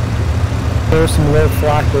 There's some low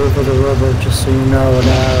flak over the river, just so you know,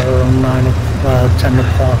 at around 10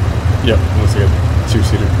 o'clock. Yep, looks like a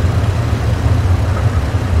 2-seater.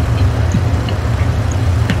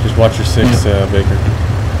 Just watch your 6, Baker.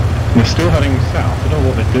 We're still heading south. I don't know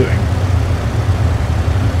what they're doing.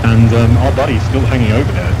 And our buddy's still hanging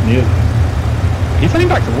over there near them. He's heading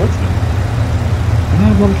back towards them.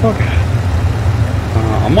 Oh, motherfucker.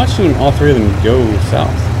 I'm watching all three of them go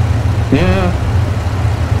south. Yeah.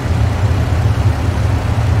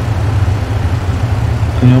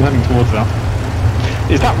 Yeah, I'm heading towards that.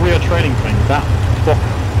 Is that rear training plane? Is that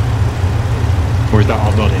Fokker? Or is that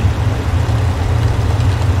our buddy?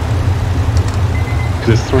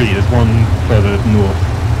 Because there's 3. There's one further north.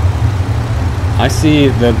 I see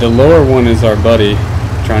the lower one is our buddy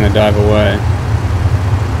trying to dive away.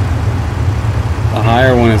 The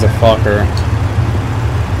higher one is a Fokker.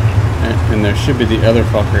 And there should be the other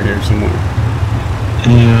Fokker here somewhere.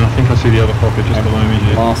 Yeah, I think I see the other Fokker just below me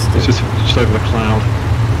here. Lost it. It's just over the cloud.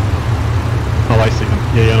 Oh, I see them.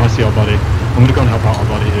 Yeah, and I see our buddy. I'm going to go and help out our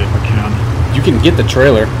buddy here if I can. You can get the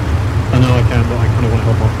trailer. I know I can, but I kind of want to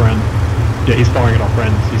help our friend. Yeah, he's firing at our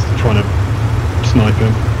friends. He's trying to snipe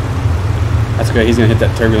him. That's okay. He's gonna hit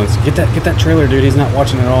that turbulence. Get that trailer, dude. He's not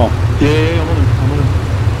watching at all. Yeah, I'm on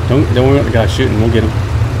him. Don't worry about the guy shooting. We'll get him.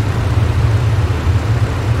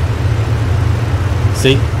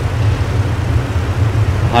 See?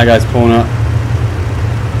 High guy's pulling up.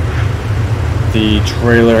 The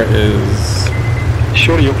trailer is.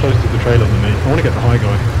 Surely you're closer to the trailer than me. I want to get the high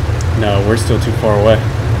guy. No, we're still too far away.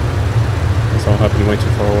 It's all happening way too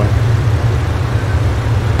far away.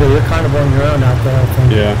 Well, you're kind of on your own out there, I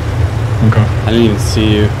think. Yeah. Okay. I didn't even see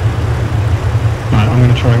you. Right, I'm going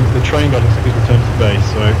to try. The train guy looks like he's returned to base,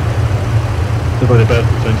 so they're both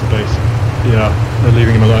returned to base. Yeah, they're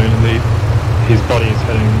leaving him alone, and his buddy is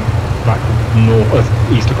heading back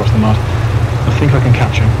east across the mud. I think I can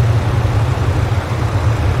catch him.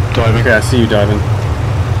 Diving. Okay, I see you diving.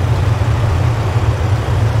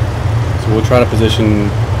 So we'll try to position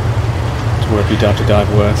to where if you have to dive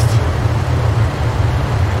west.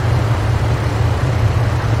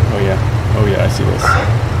 Oh yeah, I see this.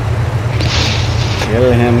 Kill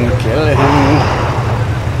him.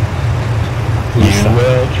 You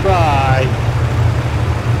will try.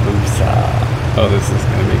 Oops-a. Oh, this is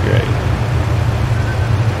gonna be great.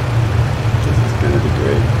 This is gonna be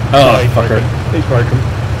great. Oh, fucker. He's broken.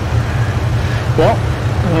 Well,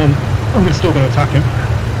 I'm still going to attack him.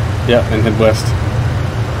 Yeah, and head west.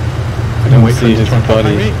 I And don't wait for see him to his try and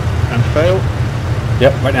buddy. me and fail.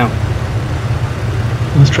 Yep, right now.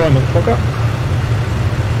 Let's try, motherfucker.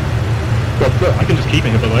 Well, look, I can just keep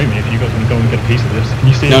him below me if you guys want to go and get a piece of this. Can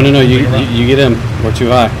you see him? No, you get him. We're too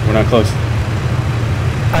high. We're not close.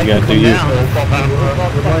 I You can gotta do come you. down.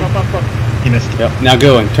 He missed. Yep, now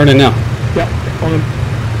go in. Turn in now. Yep, on him.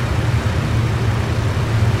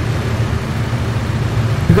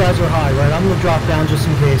 You guys are high, right? I'm gonna drop down just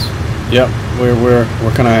in case. Yep, we're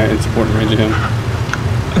kind of in support range of him.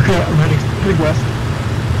 Okay, I'm ready. Big west.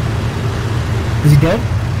 Is he dead?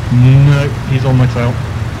 No, he's on my tail.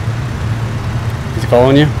 Is he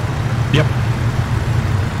following you? Yep.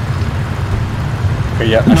 Okay,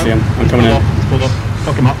 yeah, I see him. I'm coming in. He's pulled off.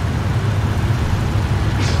 Fuck him up.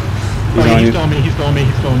 He's on He's you. still on me, he's still on me,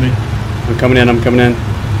 he's still on me. I'm coming in.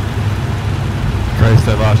 Christ,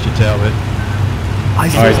 I lost you, Talbot. I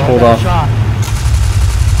see he's pulled off. Shot.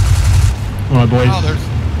 Alright, boys. Oh,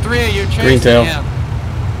 there's 3 of you chasing Green tail. him.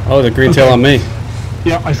 Oh, the green tail on me.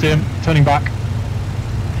 Yeah, I see him. Turning back.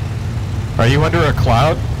 Are you under a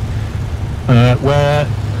cloud? Where?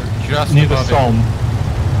 They're just Near the above it. Somme.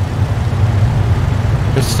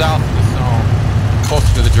 Just south of the Somme.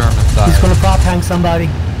 Close to the German side. He's gonna prop hang somebody.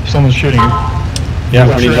 Someone's shooting him. Yeah,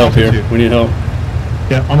 That's we need your help here. altitude. We need help.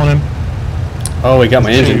 Yeah, I'm on him. Oh, he got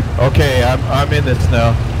my There's engine. two. Okay, I'm in this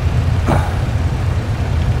now.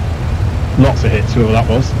 Lots of hits, whoever that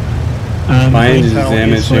was. And My green engine's tail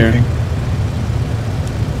damaged is here. smoking.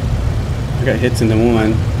 I got hits into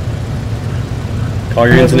one. Call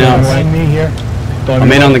your ins and He's outs. hang me here. Diving I'm in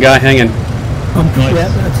right. on the guy hanging. Nice. Yeah,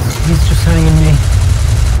 he's just hanging me.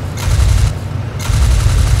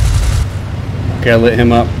 Okay, I lit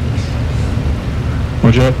him up.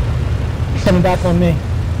 Roger. Coming back on me.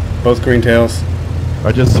 Both green tails.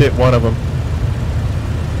 I just hit one of them.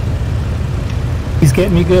 He's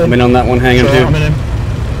getting me good. I'm in on that one hanging So, I'm too. in him.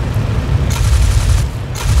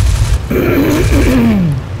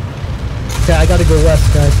 Okay, I gotta go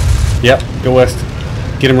west, guys. Yep, go west.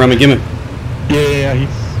 Get him, Rummy, give him. Yeah, he's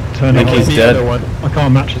turned I think on. he's the dead. other one. I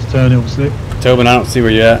can't match his turn, obviously. Tobin, I don't see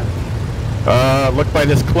where you're at. Look by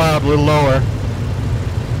this cloud a little lower.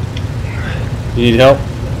 You need help?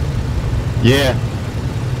 Yeah.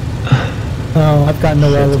 Oh, I've got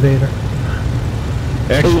no elevator.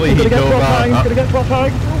 Actually, He's he'd gonna go get about. He's gonna get drop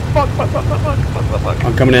hang. Oh, fuck.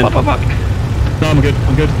 I'm coming in. Fuck. No, I'm good.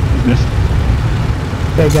 He's missed.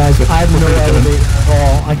 Okay, guys, I have no elevator at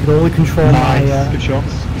all. I could only control Nice. my. Good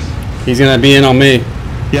shots. He's gonna be in on me.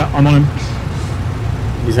 Yeah, I'm on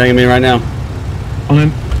him. He's hanging me right now. On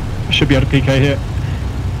him. I should be able to PK here.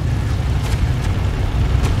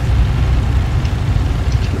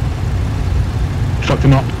 Fucked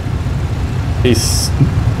him up. He's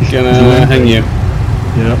gonna hang you.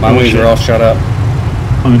 Yeah. My wings are all shot up.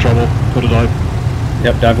 I'm in trouble. Gotta dive.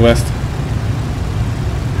 Yep, dive west.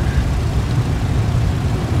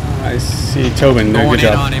 I see Tobin there. Going Good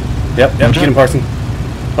in job. on him. Yep, get him, Parson.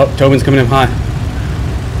 Oh, Tobin's coming in high.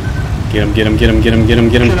 Get him. Kill him. Kill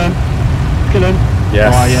him.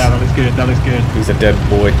 Yes. Oh yeah, that looks good. He's a dead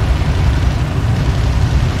boy.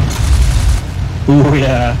 Ooh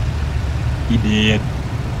yeah. He did.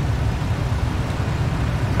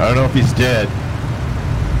 I don't know if he's dead.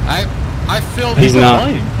 I filled He's him. not.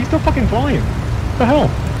 Flying. He's still fucking flying. What the hell?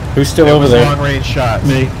 Who's still It over was there? long range shots.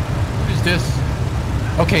 Me. Who's this?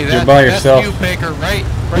 Okay, You're by that's yourself. you, Baker, right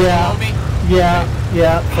Yeah. below me?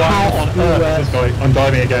 Yeah. How on earth is this guy? I'm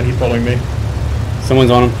diving again. He's following me.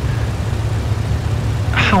 Someone's on him.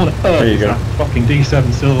 How on earth There you is go. that fucking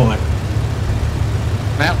D7 still alive?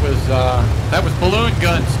 That was balloon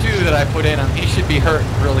guns too that I put in him. He should be hurt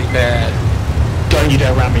really bad. Don't you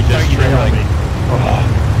dare ram me. Don't you dare ram me. Oh,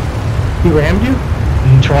 He rammed you?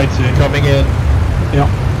 tried to. Coming in. Yeah.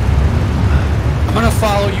 I'm gonna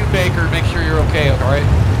follow you, Baker. Make sure you're okay. All right.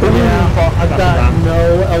 Yeah. fuck, I've that's a got ram.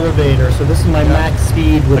 no elevator, so this is my max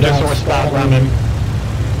speed I without just saw a spad stalling. ram him.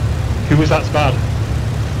 Who was that spad?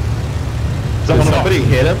 Is that Did one of somebody us?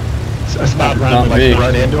 hit him? A spad Not ram him. me.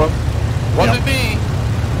 Run into him? Wasn't me.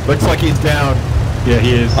 Looks like he's down. Yeah,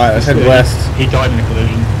 he is. Alright, let's head He- west. He died in a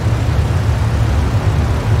collision.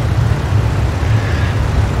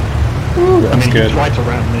 I mean, good. he tried to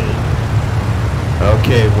ram me.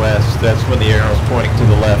 Okay, west. That's when the arrow's pointing to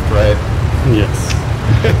the left, right? Yes.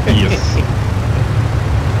 Yes.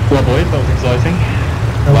 Well, boys, that was exciting.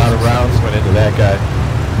 A lot of rounds went into that guy.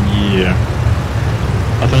 Yeah.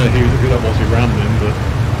 I don't know who that was who rammed him, but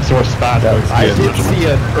I saw a spad. That was I good. did see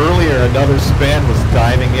earlier another span was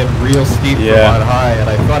diving in real steep Yeah. from on high, and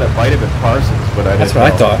I thought it might have been Parsons, but I didn't That's what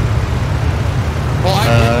I know. thought. Well, I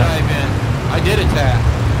did dive in. I did attack.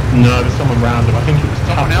 No, there's someone random. I think it was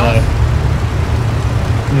Someone Tap else?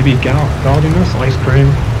 Maybe Guardianus, Ice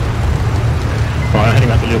Cream. Right, I'm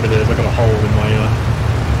heading back to a little bit. There's I got a hole in my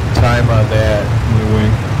Time on that.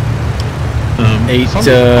 wing.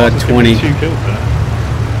 8:20. 2 kills there.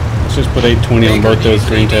 Let's just put 820 on both those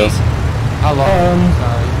green tails. I lost.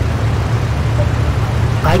 Sorry.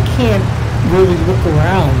 I can't really look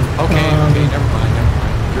around. Okay, never mind.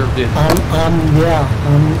 Observed it.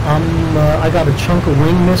 I got a chunk of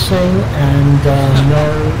wing missing and no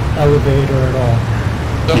elevator at all.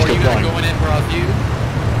 So are you going to go in and cross you?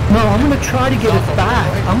 No, I'm gonna try to get it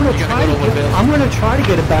back. I'm gonna try to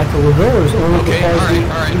get it back to Lavillers only Okay, because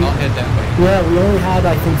alright, I'll head that way. yeah, we only had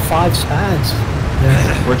I think 5 spads.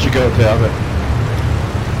 Yeah. Where'd you go, Talbot?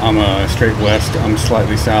 I'm straight west. I'm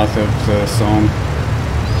slightly south of the Somme.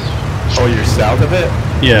 Oh, you're south of it?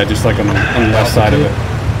 Yeah, just like on the west side of it.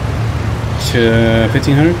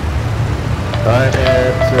 1500? I'm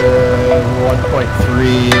at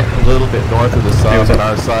 1.3, a little bit north of the south on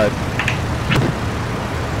our side.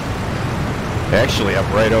 Actually, I'm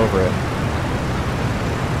right over it.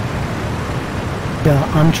 Yeah,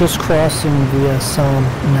 I'm just crossing the Somme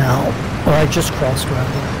now. Or I just crossed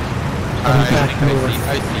rather. I'm back north.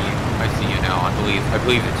 I see you now. I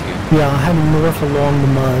believe it's you. Yeah, I'm heading north along the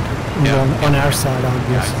mud. On our side, Yeah, I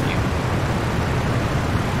obviously. see you.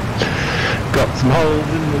 Got some holes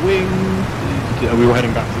in the wing. We were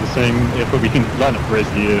heading back to the same airport. We can line up Res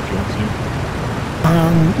here if you want to.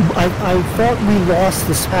 I thought we lost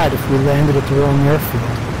the SPAD if we landed at the wrong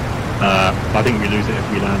airfield. I think we lose it if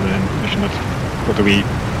we land in Mission. What do we...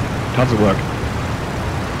 How does it work?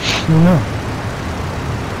 No.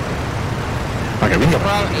 Okay, we can go.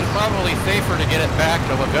 It's probably safer to get it back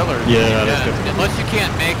to Lavillers. Yeah, that's good. Unless you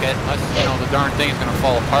can't make it, unless, you know, the darn thing's going to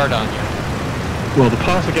fall apart on you. Well, the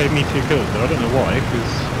passer gave me 2 kills, but I don't know why,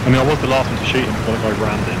 because... I mean, I was the last one to shoot him before the guy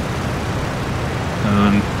rammed in.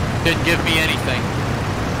 Didn't give me anything.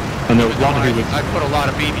 And there was one who was... I put a lot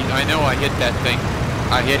of BBs. I know I hit that thing.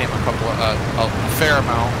 I hit him a fair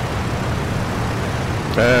amount.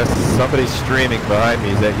 Somebody's streaming behind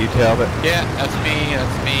me. Is that you, Talbot? Yeah, that's me.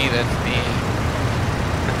 That's me.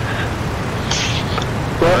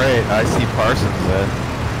 Alright, I see Parsons then.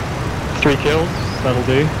 3 kills, that'll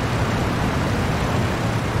do.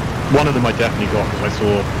 One of them I definitely got because I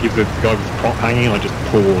saw the guy with the prop hanging and I just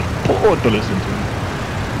poured bullets into him.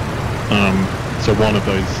 So one of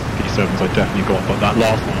those P7s I definitely got, but that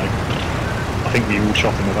last one I think we all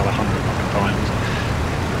shot him about 100 fucking times.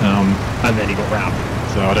 And then he got rammed,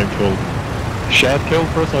 so I don't feel... Shared kill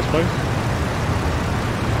for us, I suppose?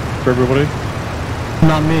 For everybody?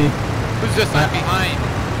 Not me. Who's this one behind?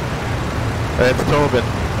 It's Tobin.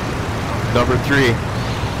 Number 3.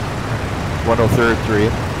 103rd 3.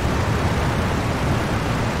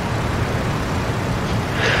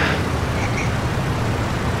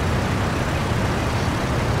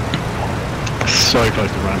 So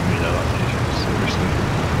close to ramming me though, that's the issue, seriously.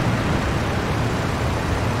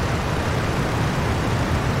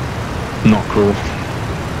 Not cool.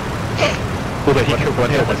 Although he killed one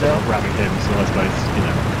hit myself ramming him, so I suppose, you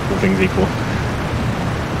know, all things equal.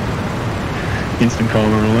 Instant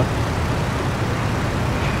karma and all that.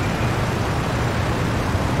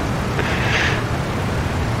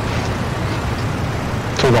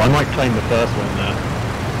 So I might claim the first one there.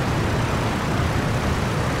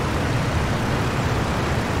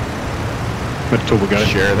 Where did Talbot go?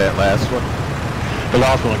 Share that last one. The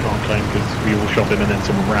last one I can't claim because we all shot him and then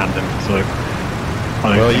someone rammed him, so...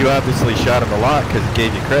 Well, you obviously shot him a lot because it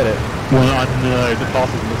gave you credit. Well, I don't know, the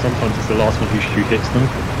passes, but sometimes it's the last one who hits them.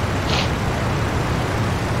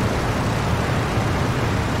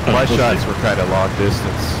 My shots were kind of long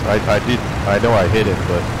distance. I know I hit it,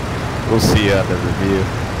 but we'll see on the review.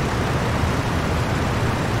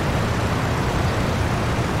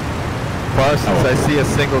 Parsons, I see a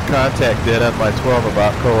single contact dead on my 12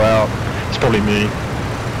 about go out. It's probably me.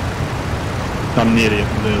 I'm nearly at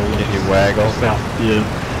the middle. Can you waggle? South, yeah.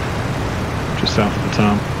 Just south of the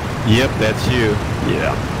town. Yep, that's you.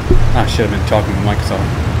 Yeah. I should have been talking to Microsoft.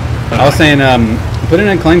 I was saying, put in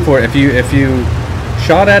a claim for it. If you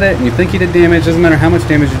shot at it and you think you did damage, doesn't matter how much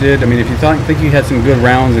damage you did. I mean, if you think you had some good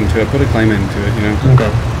rounds into it, put a claim into it. You know. Okay.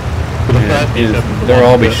 They'll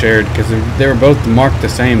all be shared because they were both marked the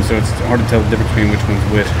same, so it's hard to tell the difference between which one's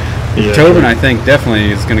which. Yeah, Tobin, I think,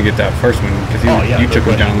 definitely is going to get that first one because you took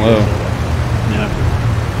him down low. Yeah.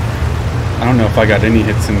 I don't know if I got any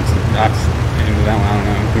hits into that one. I don't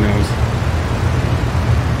know. Who knows?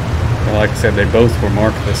 But like I said, they both were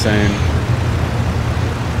marked the same.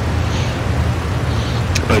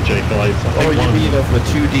 Oh, you mean of the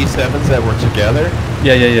 2 D7s that were together?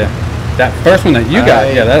 Yeah. That first one that you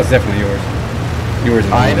got, yeah, that's definitely yours. Yours.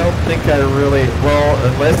 I don't think I really. Well,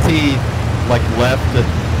 unless he like left and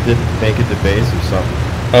didn't make it to base or something.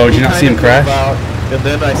 Oh, did you not see him crash? And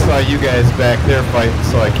then I saw you guys back there fighting,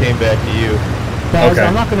 so I came back to you. Guys, Okay.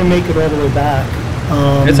 I'm not going to make it all the way back.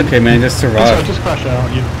 It's okay, man. Just survive. Just crash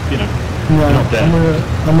out. You know. No, You're not dead.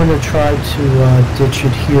 I'm gonna try to ditch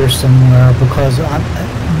it here somewhere because the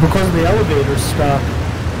elevator's stuck.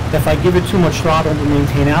 If I give it too much throttle to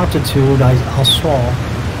maintain altitude, I'll stall.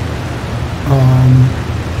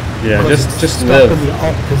 Yeah, Because just it's live. stuck in the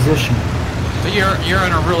up position. So you're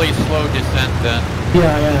in a really slow descent then.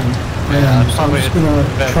 Yeah, I am. So I'm just gonna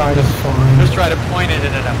try to find. Just try to point it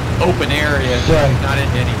in an open area, Right. not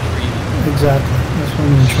into any trees. Exactly. That's what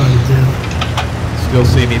I'm gonna try to do. Still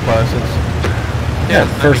see me, Parsons? Yeah,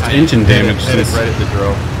 first engine damage Hit it since right at the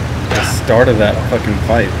drill. the start of that fucking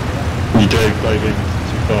fight. You dove in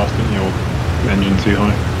too fast, didn't you? Or engine too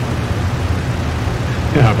high.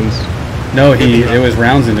 It happens. No, it was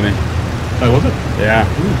rounds into me. Oh, was it? Yeah.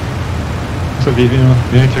 So the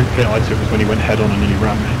only hit I took was when he went head on and nearly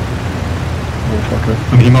ran me. Motherfucker.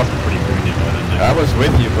 I mean, he must be pretty wounded by then. I was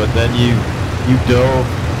with you, but then you dove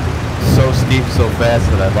so steep so fast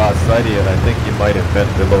that I lost sight of you, and I think you might have been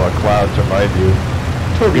below a cloud to my view.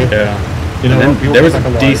 Totally. Yeah. You know, And we then all there was a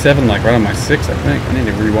came back alive. D7 like right on my 6, I think. I need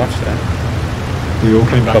to rewatch that. We all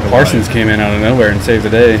came back But Parsons alive. came in out of nowhere and saved the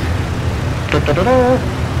day.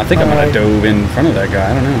 I think I might have dove in front of that guy.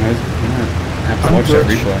 I don't know. I have to I'm watch that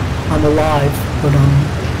good. replay. I'm alive, but I'm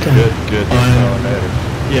Good, good. That's all that matters.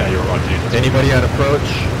 Yeah, you're right, dude. Anybody on approach?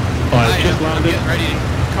 I I'm just landed. getting ready,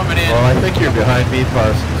 coming in. Well, I think you're behind me,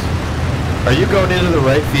 Parsons. Are you going into the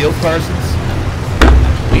right field, Parsons? I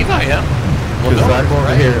believe I am. Well, Because no, I'm over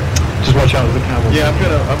right. here. Just watch out, there's a camel. Yeah,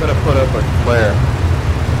 I'm gonna put up a flare.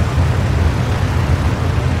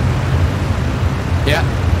 Yeah,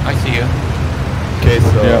 I see you. Okay,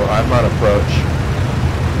 so Yeah. I'm on approach.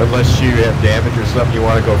 Unless you have damage or something, you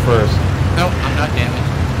want to go first. No, I'm not damaged.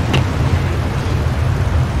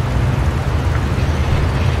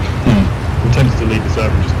 I'm tempted to leave the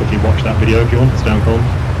server and just quickly watch that video if you want. It's down cold.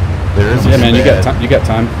 There is Yeah, a man, you got bad- time. You got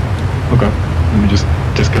time. Okay. Let me just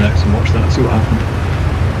disconnect and watch that, see what happened.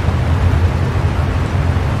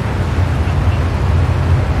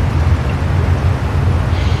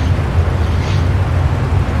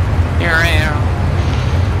 Here I am.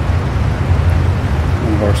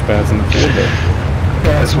 One of our spads in the field there.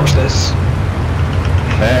 Let's watch this.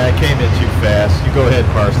 I came in too fast. You go ahead,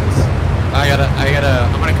 Parsons. I'm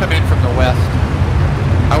gonna come in from the west.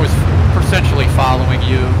 I was essentially following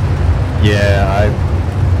you. Yeah,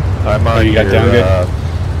 I'm on you got your down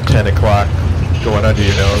good? 10 o'clock going under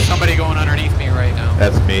your nose. Somebody going underneath me right now.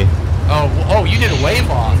 That's me. Oh, you did a wave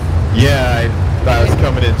off. Yeah, I was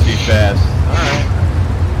coming in too fast. Alright.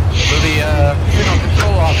 So the signal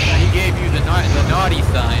control officer, he gave you the naughty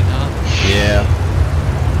sign, huh? Yeah.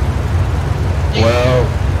 Well,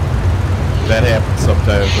 that happens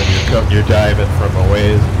sometimes when you're diving from a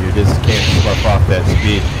ways and you just can't slough off that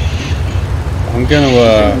speed. I'm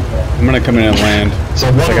gonna come in and land. So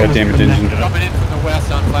Looks like I got a was damaged engine. connected. Coming in from the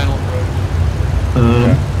west on final approach.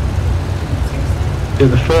 Yeah,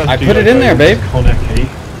 the first I dude put it in there, was babe. Konecki,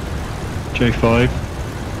 J5.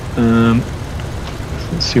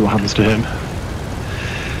 Let's see what happens to him.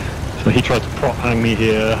 So he tried to prop hang me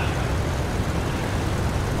here.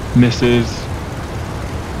 Misses.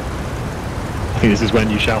 I think this is when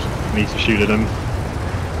you shouted at me to shoot at him.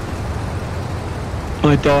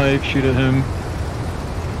 I dive, shoot at him.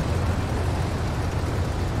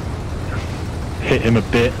 Hit him a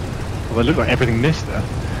bit. Well, it looked like everything missed there.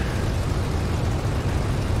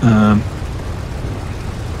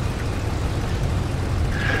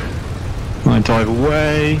 I dive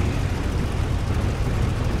away.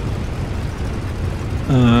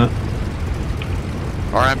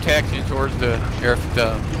 Or I'm taxiing towards the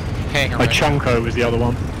hangar. My right now. Chunko was the other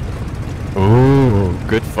one. Ooh,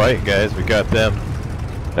 good fight, guys. We got them.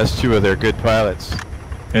 That's two of their good pilots.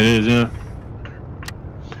 It is, yeah.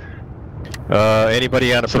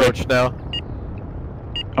 Anybody on approach now?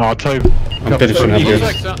 Oh, I'll tell you. I'm finishing up It here.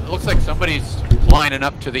 Looks like somebody's lining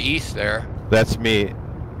up to the east there. That's me.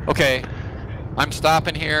 Okay, I'm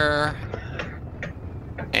stopping here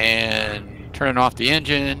and turning off the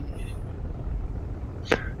engine.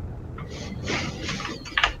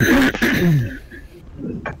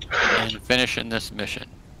 And finishing this mission.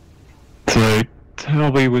 So,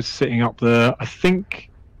 Talbot was sitting up there. I think.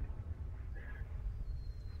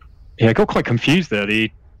 Yeah, I got quite confused there.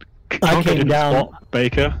 The Chunko came didn't down. spot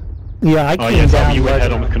Baker. Yeah, I Oh, came yeah, Talbot, down. you went right-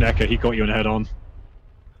 head on with Konecki. He got you in head on.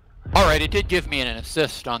 All right, it did give me an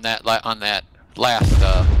assist on that last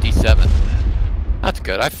D7. That's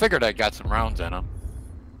good. I figured I got some rounds in them.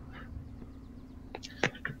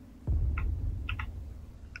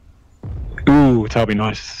 Ooh, Talbot,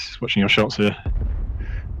 nice. Watching your shots here.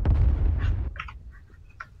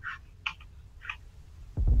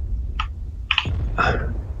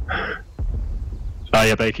 Ah,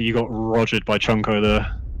 yeah, Baker, you got rogered by Chunko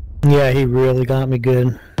there. Yeah, he really got me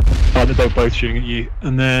good. They're both shooting at you.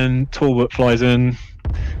 And then Talbot flies in,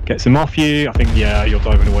 Gets him off you. I think, yeah, you're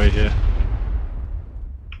diving away here.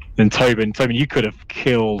 Then Tobin, you could have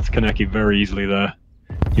killed Kaneki very easily there.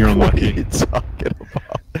 You're unlucky. What are you talking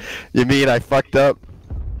about? You mean I fucked up?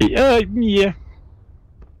 Yeah.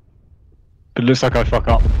 But it looks like I fuck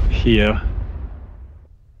up here.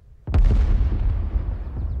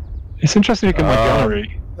 It's interesting looking at my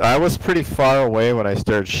gallery. I was pretty far away when I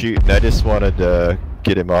started shooting. I just wanted to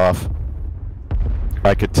get him off.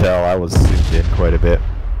 I could tell I was zoomed in quite a bit.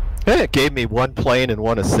 Hey, it gave me 1 plane and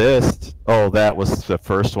 1 assist. Oh, that was the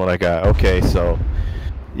first one I got. Okay, so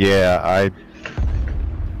yeah, I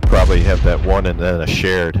probably have that 1 and then a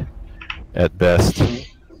shared at best.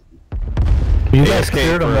 You guys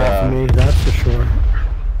cleared them off me, that's for sure.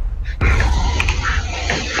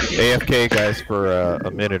 AFK guys for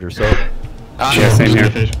a minute or so. Yeah, same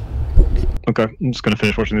here. Okay, I'm just gonna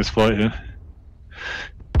finish watching this flight here.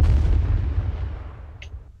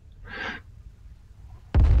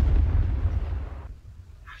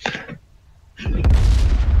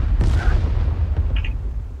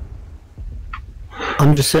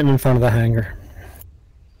 I'm just sitting in front of the hangar.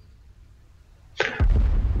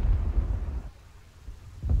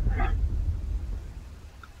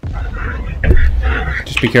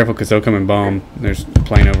 Just be careful because they'll come and bomb. There's a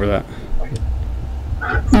plane over that.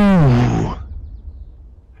 Ooh.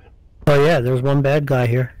 Oh yeah, there's one bad guy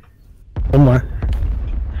here. One more.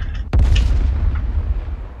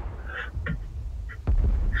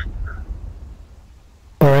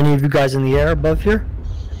 Are any of you guys in the air above here?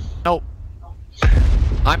 Nope.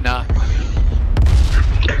 I'm not.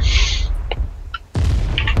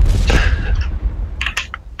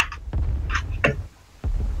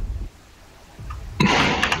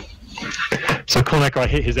 So Konek, I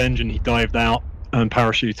hit his engine, he dived out and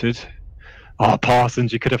parachuted. Oh,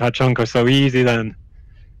 Parsons, you could have had Chunko so easy then.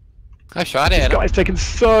 I shot This at him. guy's taking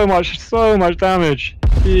so much damage.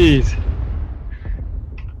 Jeez.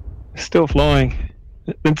 Still flying.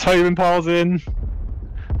 Then Tobin piles in.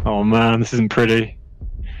 Oh man, this isn't pretty.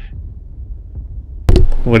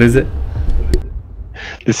 What is it?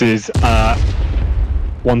 This is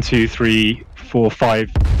 1, 2, 3, 4,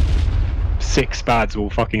 5, 6 spads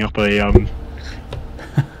all fucking up a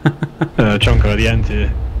chunker at the end here.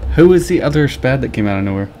 Who is the other spad that came out of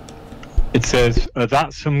nowhere? It says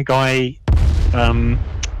that's some guy.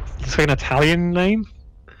 It's like an Italian name.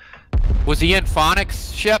 Was he in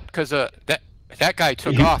Phonics ship? Because that guy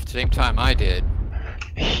took off at the same time I did.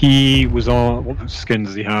 He was on. What skin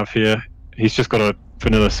does he have here? He's just got a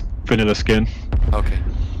vanilla skin. Okay,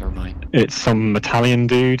 never mind. It's some Italian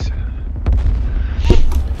dude.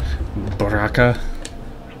 Baraka.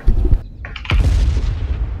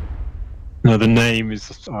 No, the name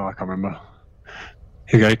is. Oh, I can't remember.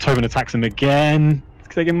 Here we go. Tobin attacks him again. He's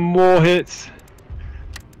taking more hits.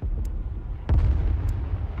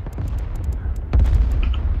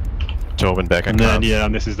 Tobin back on And then comms. yeah,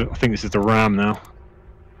 and this is I think this is the ram now.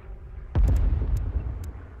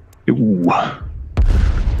 Ooh.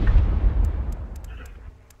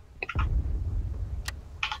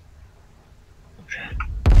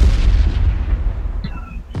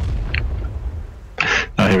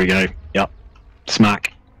 Oh, here we go. Yep.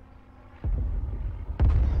 Smack.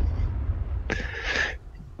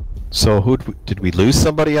 So did we lose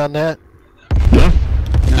somebody on that? No?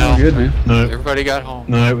 No. Good, man. No. Everybody got home.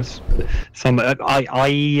 No, it was some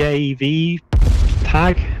IAV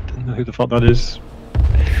tag. Don't know who the fuck that is.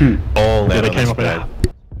 All Yeah, that they on came this up with bad.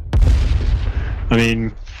 I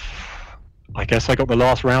mean, I guess I got the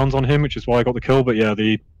last rounds on him, which is why I got the kill. But yeah,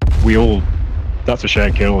 that's a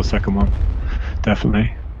shared kill. The second one,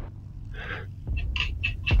 definitely.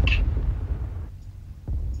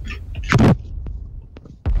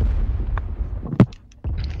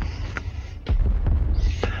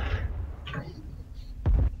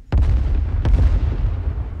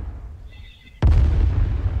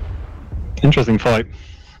 Interesting fight.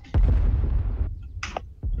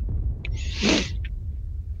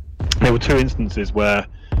 There were 2 instances where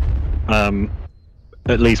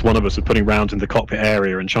at least one of us was putting rounds in the cockpit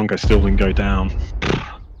area and Chunko still didn't go down.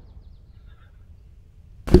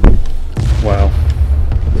 Wow.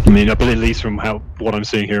 I mean, at least from what I'm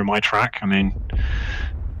seeing here in my track, I mean...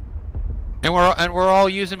 And we're all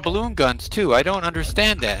using balloon guns too. I don't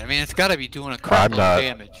understand that. I mean, it's got to be doing a crap I'm load not. of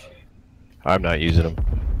damage. I'm not using them.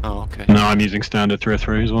 Oh, okay. No, I'm using standard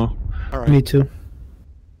 303 as well. All right. Me too.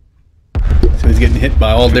 So he's getting hit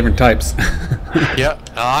by all different types. Yeah,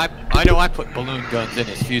 no, I know I put balloon guns in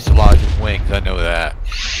his fuselage and wings. I know that.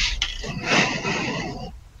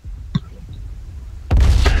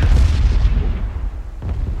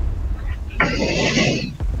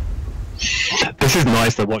 This is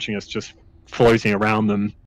nice, though, watching us just floating around them